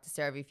we've got the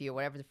Survey View,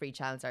 whatever the free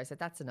channels are. I said,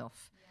 that's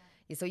enough.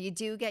 So you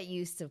do get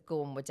used to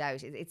going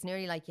without. It's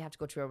nearly like you have to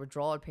go through a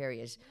withdrawal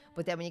period.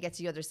 But then when you get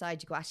to the other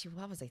side, you go, actually,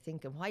 what was I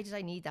thinking? Why did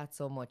I need that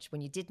so much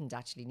when you didn't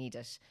actually need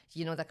it?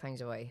 You know, that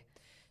kind of way.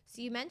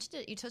 So you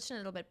mentioned it, you touched on it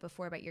a little bit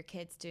before about your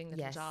kids doing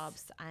little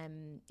jobs,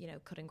 you know,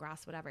 cutting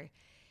grass, whatever.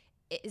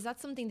 Is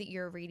that something that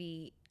you're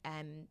really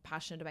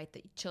passionate about,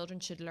 that children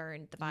should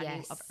learn the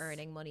value of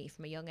earning money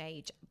from a young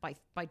age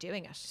by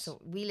doing it? So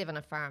we live on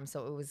a farm,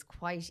 so it was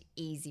quite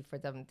easy for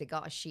them. They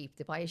got a sheep.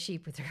 They buy a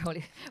sheep with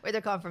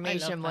their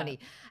confirmation money.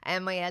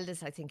 And my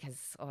eldest, I think, has,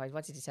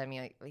 what did he tell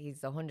me?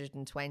 He's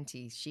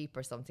 120 sheep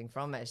or something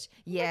from it.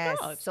 Yes.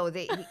 So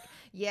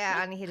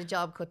and he had a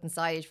job cutting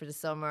silage for the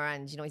summer,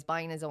 and, you know, he's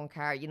buying his own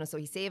car, you know, so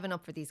he's saving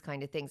up for these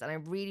kind of things. And I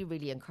really,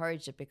 really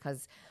encouraged it,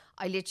 because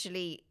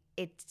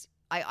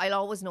I'll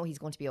always know he's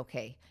going to be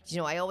okay. You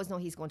know, I always know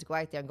he's going to go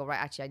out there and go, right,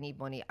 actually, I need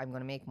money. I'm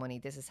going to make money.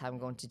 This is how I'm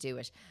going to do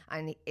it.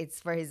 And it's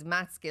for his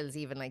math skills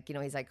even. Like, you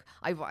know, he's like,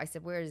 I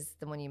said, where's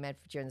the money you made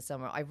during the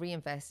summer? I've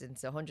reinvested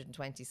into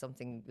 120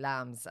 something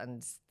lambs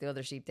and the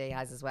other sheep they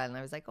has as well. And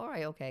I was like, all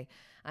right, okay.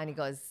 And he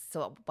goes,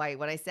 so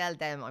when I sell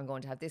them, I'm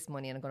going to have this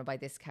money and I'm going to buy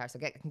this car. So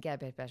I can get a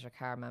bit better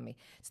car, Mammy.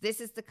 So this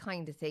is the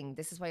kind of thing.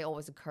 This is why I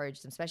always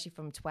encourage them, especially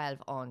from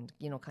 12 on,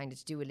 you know, kind of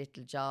to do a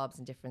little jobs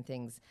and different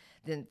things.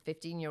 The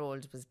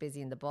 15-year-old was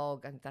busy in the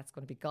bog, and that's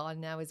going to be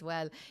gone now as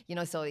well. You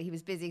know, so he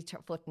was busy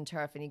foot and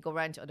turf, and he'd go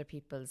around to other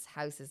people's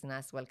houses and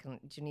ask, well, do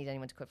you need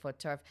anyone to cut foot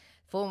turf?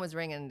 Phone was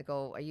ringing and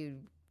go, are you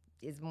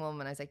his mum?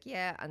 And I was like,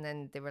 yeah. And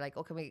then they were like,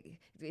 oh,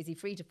 is he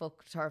free to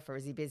fuck turf or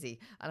is he busy?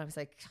 And I was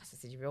like, I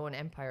said, your own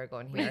empire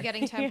going here. Were you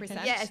getting 10%?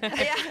 Yeah.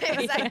 It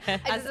was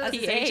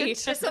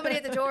like, there's somebody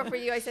at the door for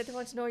you. I said, they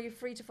want to know, are you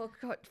free to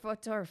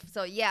fuck turf?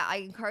 So yeah, I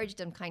encouraged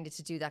them kind of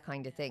to do that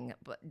kind of thing.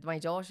 But my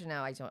daughter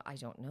now, I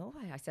don't know.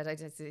 I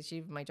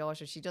said, my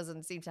daughter, she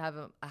doesn't seem to have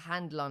a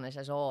handle on it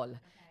at all. Okay.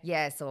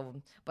 Yeah. So,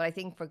 but I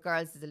think for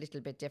girls it's a little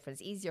bit different.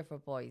 It's easier for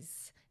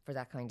boys for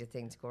that kind of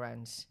thing to go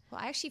around. Well,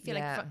 I actually feel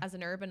like as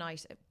an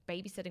urbanite,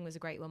 babysitting was a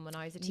great one when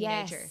I was a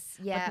teenager. Yes,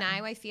 yeah. But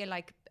now I feel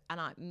like,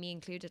 and me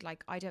included,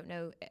 like, I don't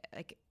know,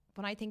 like,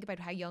 when I think about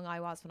how young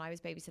I was when I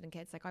was babysitting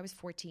kids, like I was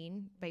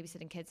 14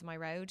 babysitting kids on my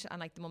road, and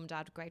like the mum and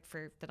dad were great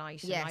for the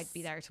night, and I'd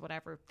be there to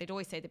whatever. They'd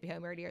always say they'd be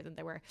home earlier than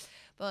they were.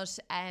 But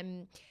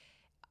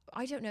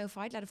I don't know if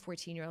I'd let a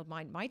 14-year-old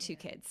mind my two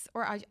kids,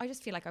 or I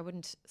just feel like I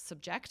wouldn't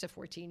subject a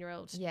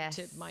 14-year-old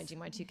to minding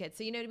my two kids.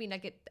 So you know what I mean?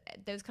 Like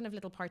those kind of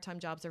little part-time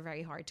jobs are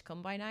very hard to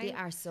come by now. They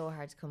are so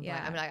hard to come by.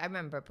 I mean, I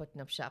remember putting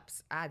up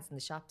ads in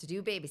the shop to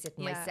do babysitting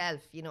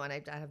myself, you know, and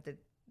I have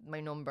my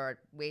number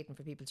waiting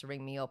for people to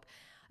ring me up.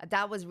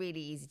 That was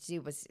really easy to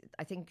do, but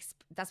I think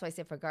that's why I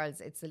say for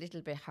girls it's a little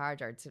bit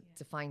harder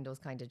to find those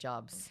kind of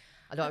jobs.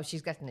 Although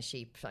she's getting a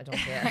sheep, I don't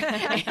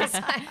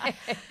care.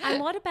 And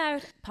what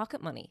about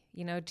pocket money?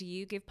 You know, do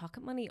you give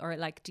pocket money, or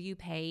like do you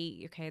pay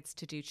your kids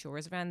to do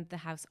chores around the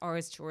house, or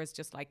is chores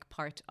just like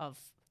part of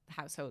the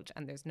household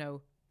and there's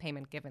no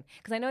payment given?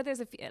 Because I know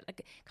there's a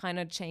kind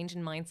of change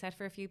in mindset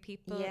for a few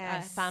people,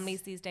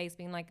 families these days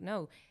being like,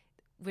 no,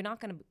 we're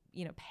not going to,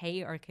 you know,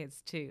 pay our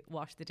kids to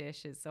wash the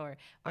dishes or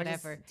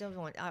whatever.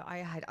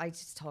 I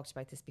just talked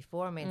about this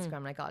before on my Instagram,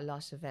 and I got a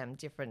lot of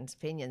different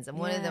opinions, and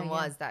one of them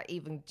was that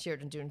even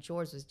children doing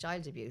chores was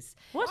child abuse.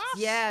 What?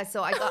 Yeah,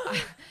 so I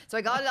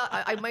got a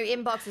lot. My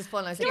inbox is full.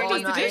 And I was like,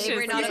 I'm not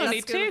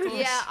able.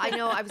 Yeah, I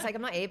know. I was like,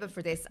 I'm not able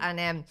for this,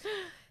 and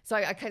so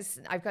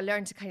I've got to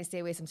learn to kind of stay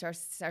away from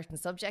certain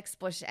subjects.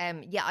 But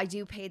I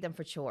do pay them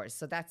for chores.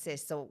 So that's it.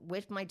 So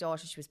with my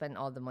daughter, she was spending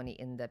all the money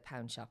in the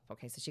pound shop.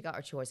 Okay, so she got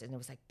her chores and it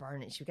was like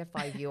burning. She would get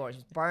 €5. She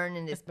was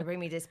burning this, bring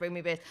me this, bring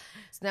me this.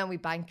 So now we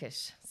bank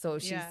it. So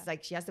she's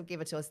like, she has to give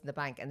it to us in the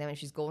bank. And then when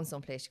she's going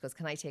someplace, she goes,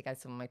 can I take out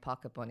some of my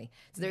pocket money?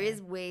 So there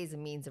is ways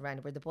and means around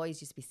it, where the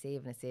boys used to be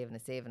saving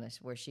it,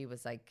 where she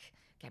was like,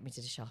 get me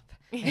to the shop.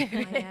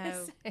 I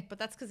know. But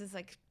that's because it's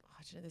like,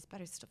 you know, there's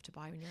better stuff to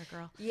buy when you're a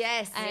girl.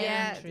 Yes,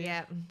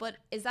 yeah. But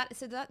is that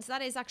so?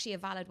 That is actually a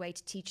valid way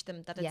to teach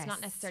them that it's not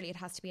necessarily it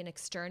has to be an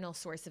external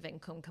source of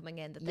income coming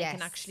in, that they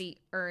can actually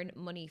earn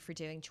money for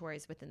doing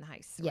chores within the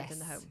house, within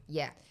the home.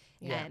 Yeah.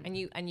 And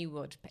you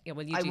would.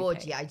 Well, I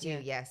would. Yeah, I do.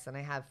 Yes, and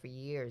I have for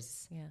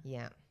years.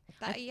 Yeah.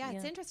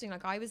 It's interesting.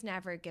 Like, I was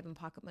never given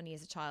pocket money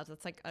as a child.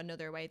 That's like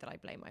another way that I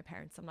blame my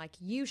parents. I'm like,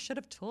 you should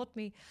have taught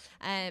me.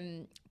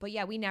 But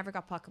yeah, we never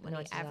got pocket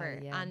money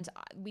ever. And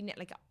we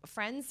like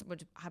friends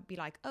would be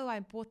like, oh, I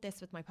bought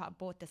this with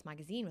bought this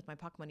magazine with my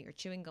pocket money, or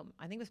chewing gum.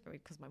 I think it was probably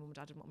because my mum and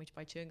dad didn't want me to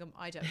buy chewing gum.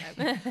 I don't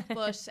know.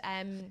 But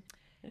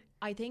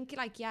I think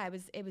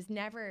it was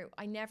never,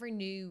 I never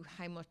knew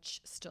how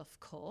much stuff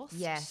cost.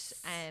 Yes.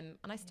 And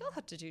I still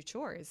had to do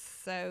chores.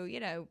 So,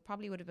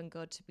 probably would have been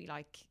good to be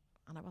like,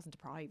 and I wasn't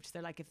deprived. So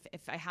like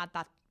if I had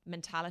that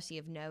mentality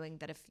of knowing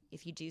that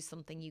if you do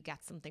something, you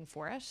get something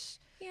for it.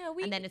 Yeah.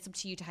 And then it's up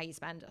to you to how you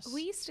spend it.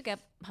 We used to get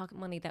pocket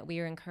money that we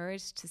were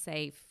encouraged to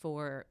save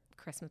for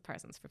Christmas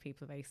presents for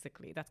people,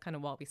 basically. That's kind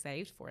of what we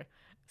saved for.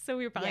 So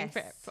we were buying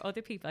for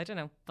other people. I don't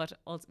know. But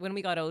also, when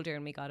we got older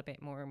and we got a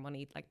bit more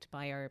money, like to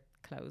buy our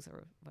clothes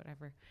or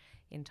whatever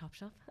in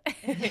Topshop.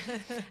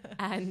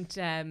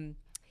 And,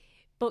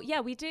 but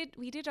yeah, we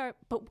did our,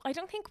 but I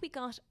don't think we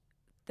got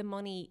the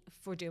money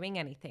for doing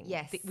anything.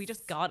 Yes. We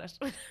just got it.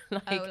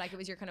 Like it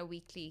was your kind of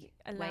weekly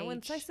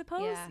allowance, wage. I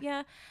suppose.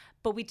 Yeah.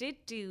 But we did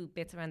do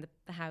bits around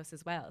the house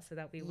as well, so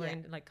that we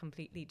weren't like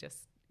completely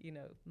just,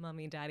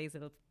 mommy and daddy's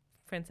little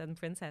prince and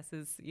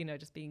princesses,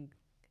 just being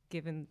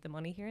given the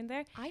money here and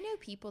there. I know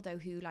people though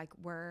who like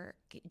were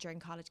during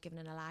college given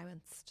an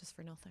allowance just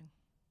for nothing.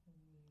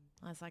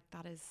 I was like,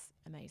 that is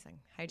amazing.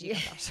 How do you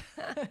get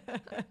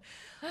that?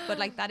 But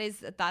like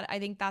I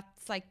think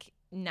that's like,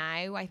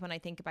 now when I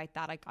think about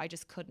that, I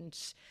just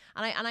couldn't,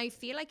 and I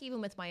feel like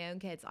even with my own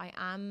kids, I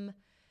am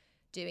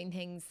doing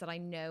things that I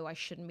know I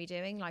shouldn't be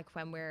doing. Like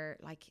when we're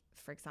like,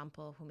 for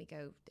example, when we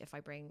go, if I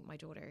bring my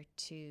daughter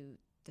to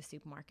the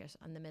supermarket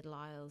and the middle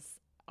aisles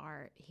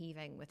are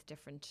heaving with a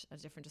different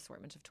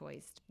assortment of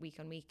toys week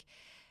on week,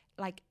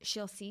 like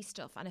she'll see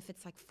stuff, and if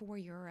it's like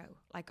 €4,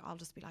 like I'll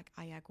just be like,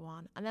 oh yeah, go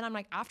on. And then I'm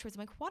like, afterwards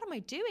I'm like, what am I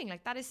doing?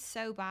 Like that is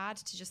so bad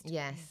to just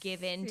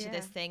give in to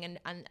this thing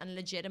and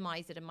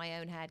legitimize it in my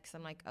own head, because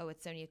I'm like, oh,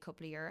 it's only a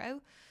couple of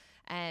euro.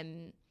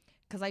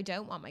 Because I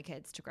don't want my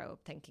kids to grow up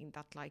thinking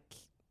that like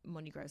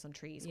money grows on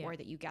trees or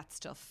that you get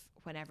stuff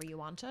whenever you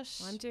want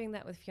it. I'm doing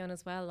that with Fionn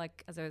as well.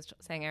 Like as I was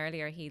saying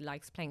earlier, he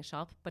likes playing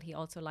shop, but he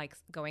also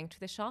likes going to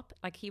the shop.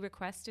 Like he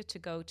requested to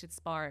go to the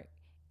Spar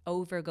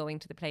over going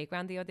to the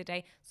playground the other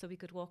day so we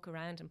could walk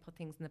around and put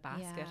things in the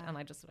basket, and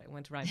I just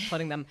went around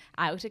putting them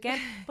out again.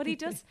 But he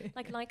does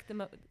like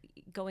them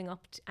going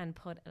up and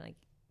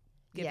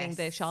giving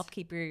the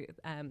shopkeeper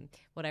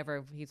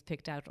whatever he's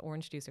picked out,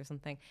 orange juice or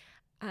something,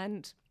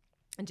 and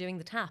doing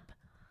the tap.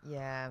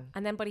 Yeah.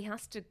 And then but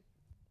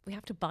we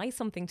have to buy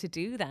something to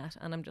do that,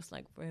 and I'm just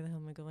like, where the hell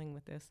am I going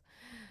with this?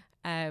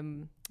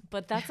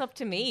 But that's up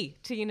to me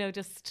to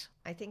just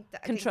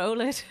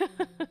control it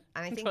and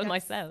I control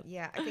myself.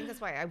 Yeah, I think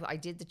that's why I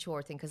did the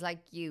chore thing, because like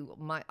you,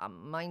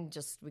 mine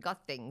just, we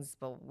got things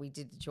but we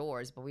did the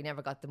chores, but we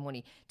never got the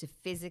money to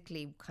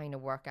physically kind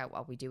of work out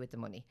what we do with the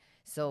money.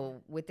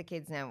 So with the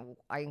kids now,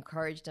 I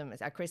encourage them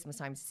at Christmas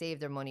time to save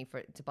their money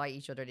to buy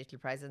each other little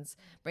presents,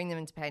 bring them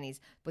into pennies,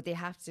 but they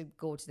have to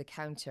go to the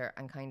counter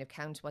and kind of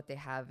count what they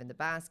have in the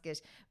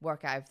basket,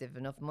 work out if they have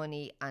enough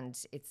money,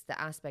 and it's the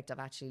aspect of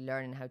actually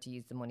learning how to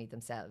use the money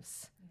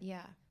themselves.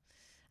 Yeah.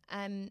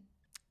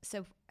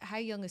 So how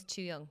young is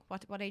too young?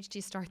 What age do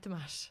you start them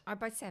at?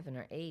 About 7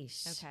 or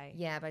 8. Okay.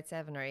 Yeah, about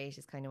 7 or 8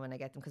 is kind of when I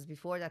get them, because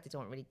before that they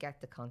don't really get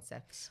the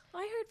concept. I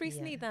heard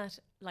recently that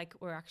like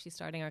we're actually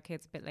starting our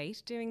kids a bit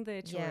late doing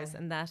the chores,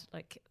 and that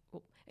like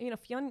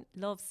Fionn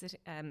loves it,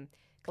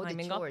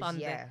 climbing up on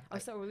the. Oh,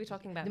 so were we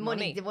talking about the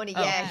money? The money,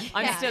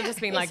 I'm still just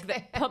being like,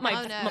 put my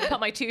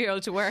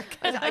 2-year-old to work.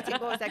 I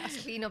think what was that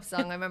clean-up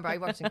song? I remember I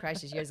worked in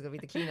creches years ago. Be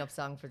the clean-up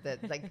song for the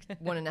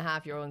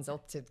 1.5-year-olds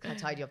up to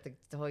tidy up the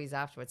toys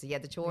afterwards. So yeah,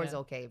 the chores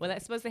okay. Well, I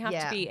suppose they have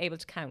to be able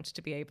to count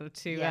to be able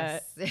to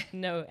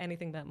know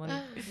anything about money.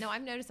 No,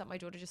 I've noticed that my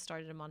daughter just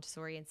started a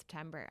Montessori in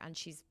September, and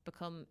she's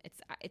become.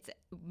 It's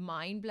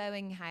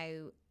mind-blowing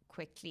how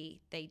quickly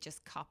they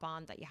just cop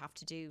on that you have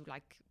to do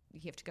like. You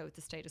have to go with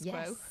the status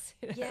quo.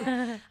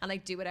 Yeah. And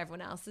like do what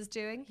everyone else is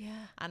doing. Yeah.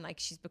 And like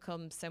she's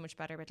become so much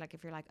better with like,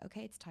 if you're like,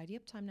 okay, it's tidy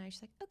up time now,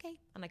 she's like, okay,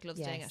 and like loves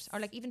doing it.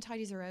 Or like even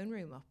tidies her own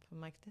room up. I'm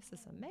like, this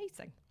is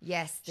amazing.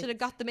 Yes. Should have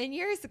got them in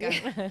years ago.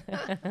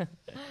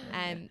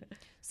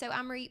 So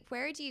Ann-Marie,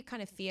 where do you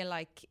kind of feel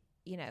like,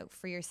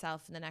 for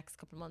yourself in the next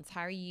couple of months,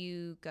 how are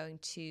you going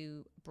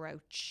to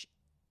broach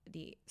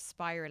the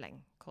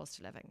spiraling cost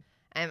of living?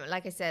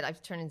 Like I said,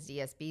 I've turned into the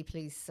ESB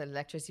police,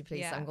 electricity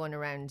police. I'm going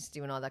around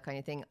doing all that kind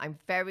of thing. I'm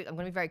going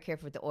to be very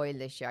careful with the oil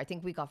this year. I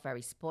think we got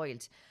very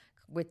spoiled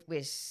with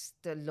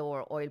the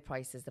lower oil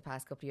prices the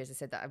past couple of years. I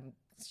said that I'm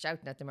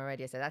shouting at them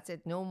already. I said, that's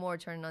it. No more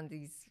turning on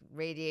these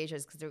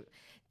radiators, because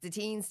the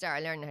teens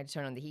started learning how to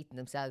turn on the heating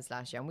themselves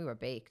last year, and we were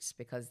baked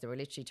because they were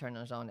literally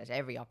turning it on at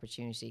every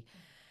opportunity.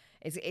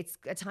 It's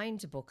a time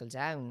to buckle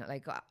down.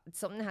 Like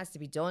something has to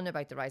be done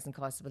about the rising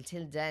costs. But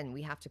till then,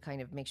 we have to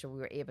kind of make sure we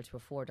were able to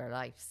afford our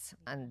lives.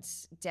 And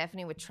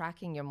definitely with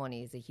tracking your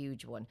money is a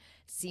huge one.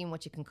 Seeing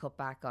what you can cut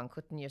back on,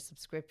 cutting your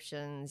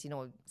subscriptions,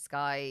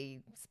 Sky,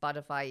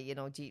 Spotify,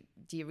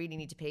 do you really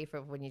need to pay for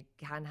it when you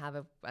can have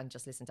it and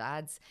just listen to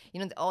ads?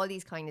 All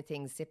these kind of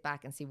things. Sit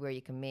back and see where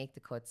you can make the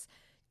cuts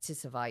to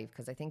survive,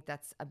 because I think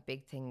that's a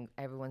big thing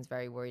everyone's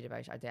very worried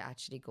about. Are they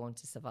actually going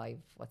to survive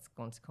what's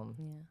going to come?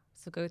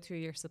 So go through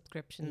your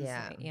subscriptions,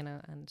 you know,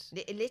 and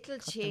little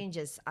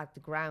changes at the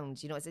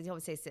ground. You know, as I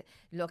always say,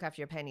 look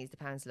after your pennies, the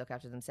pounds look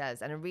after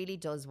themselves, and it really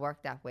does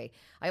work that way.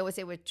 I always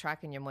say with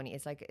tracking your money,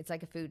 it's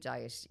like a food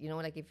diet. You know,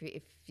 like if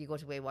you go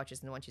to Weight Watchers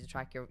and they want you to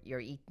track your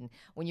eating,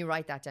 when you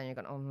write that down, you're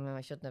going, oh no,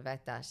 I shouldn't have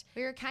ate that.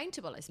 But you're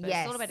accountable, I suppose.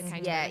 Yes, it's all about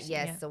accountability.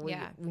 Yes. So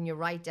when you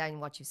write down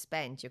what you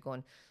spent, you're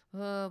going,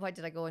 oh, why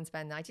did I go and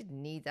spend that? I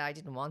didn't need that. I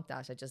didn't want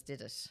that. I just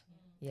did it.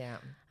 Yeah.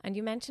 And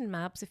you mentioned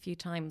MABS a few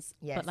times.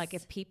 Yes. But like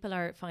if people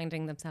are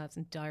finding themselves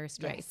in dire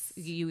straits,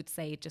 you would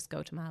say just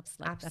go to MABS.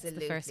 Like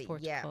Absolutely. That's the first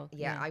port to call.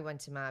 Yeah, I went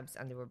to MABS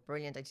and they were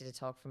brilliant. I did a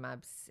talk for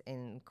MABS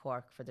in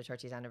Cork for their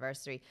 30th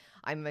anniversary.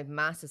 I'm a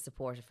massive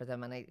supporter for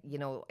them, and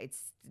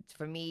it's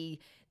for me,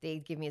 they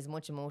give me as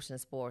much emotional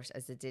support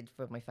as they did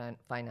for my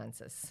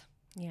finances.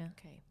 Yeah.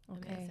 Okay.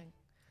 Amazing.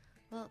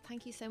 Well,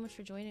 thank you so much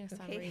for joining us,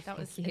 Ann-Marie. That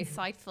was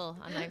insightful,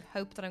 and I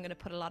hope that I'm going to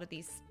put a lot of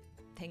these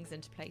things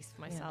into place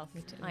for myself. Yeah,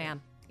 me too. I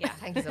am. Yeah.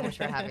 Thank you so much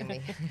for having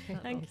me.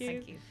 Thank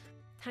you.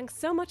 Thanks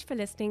so much for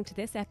listening to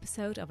this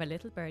episode of A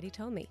Little Birdie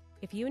Told Me.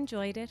 If you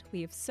enjoyed it,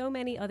 we have so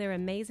many other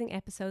amazing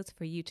episodes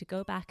for you to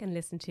go back and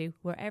listen to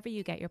wherever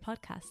you get your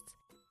podcasts.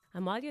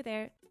 And while you're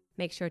there,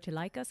 make sure to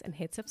like us and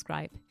hit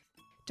subscribe.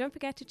 Don't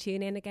forget to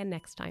tune in again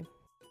next time.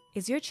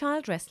 Is your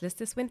child restless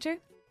this winter?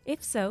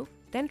 If so,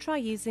 then try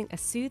using a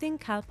soothing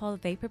Calpol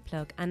vapor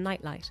plug and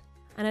nightlight,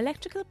 an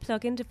electrical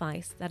plug-in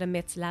device that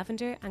emits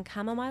lavender and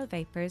chamomile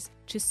vapors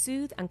to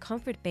soothe and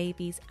comfort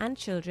babies and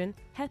children,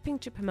 helping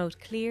to promote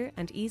clear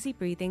and easy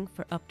breathing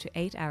for up to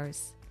 8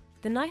 hours.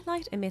 The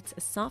nightlight emits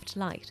a soft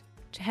light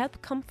to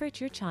help comfort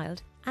your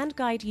child and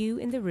guide you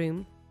in the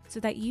room so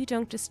that you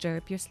don't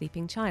disturb your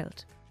sleeping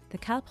child. The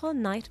Calpol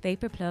Night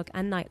Vapor Plug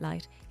and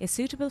Nightlight is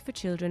suitable for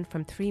children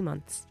from 3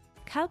 months.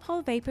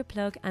 Calpol Vapor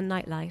Plug and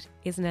Nightlight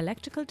is an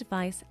electrical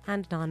device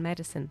and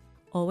non-medicine.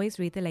 Always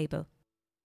read the label.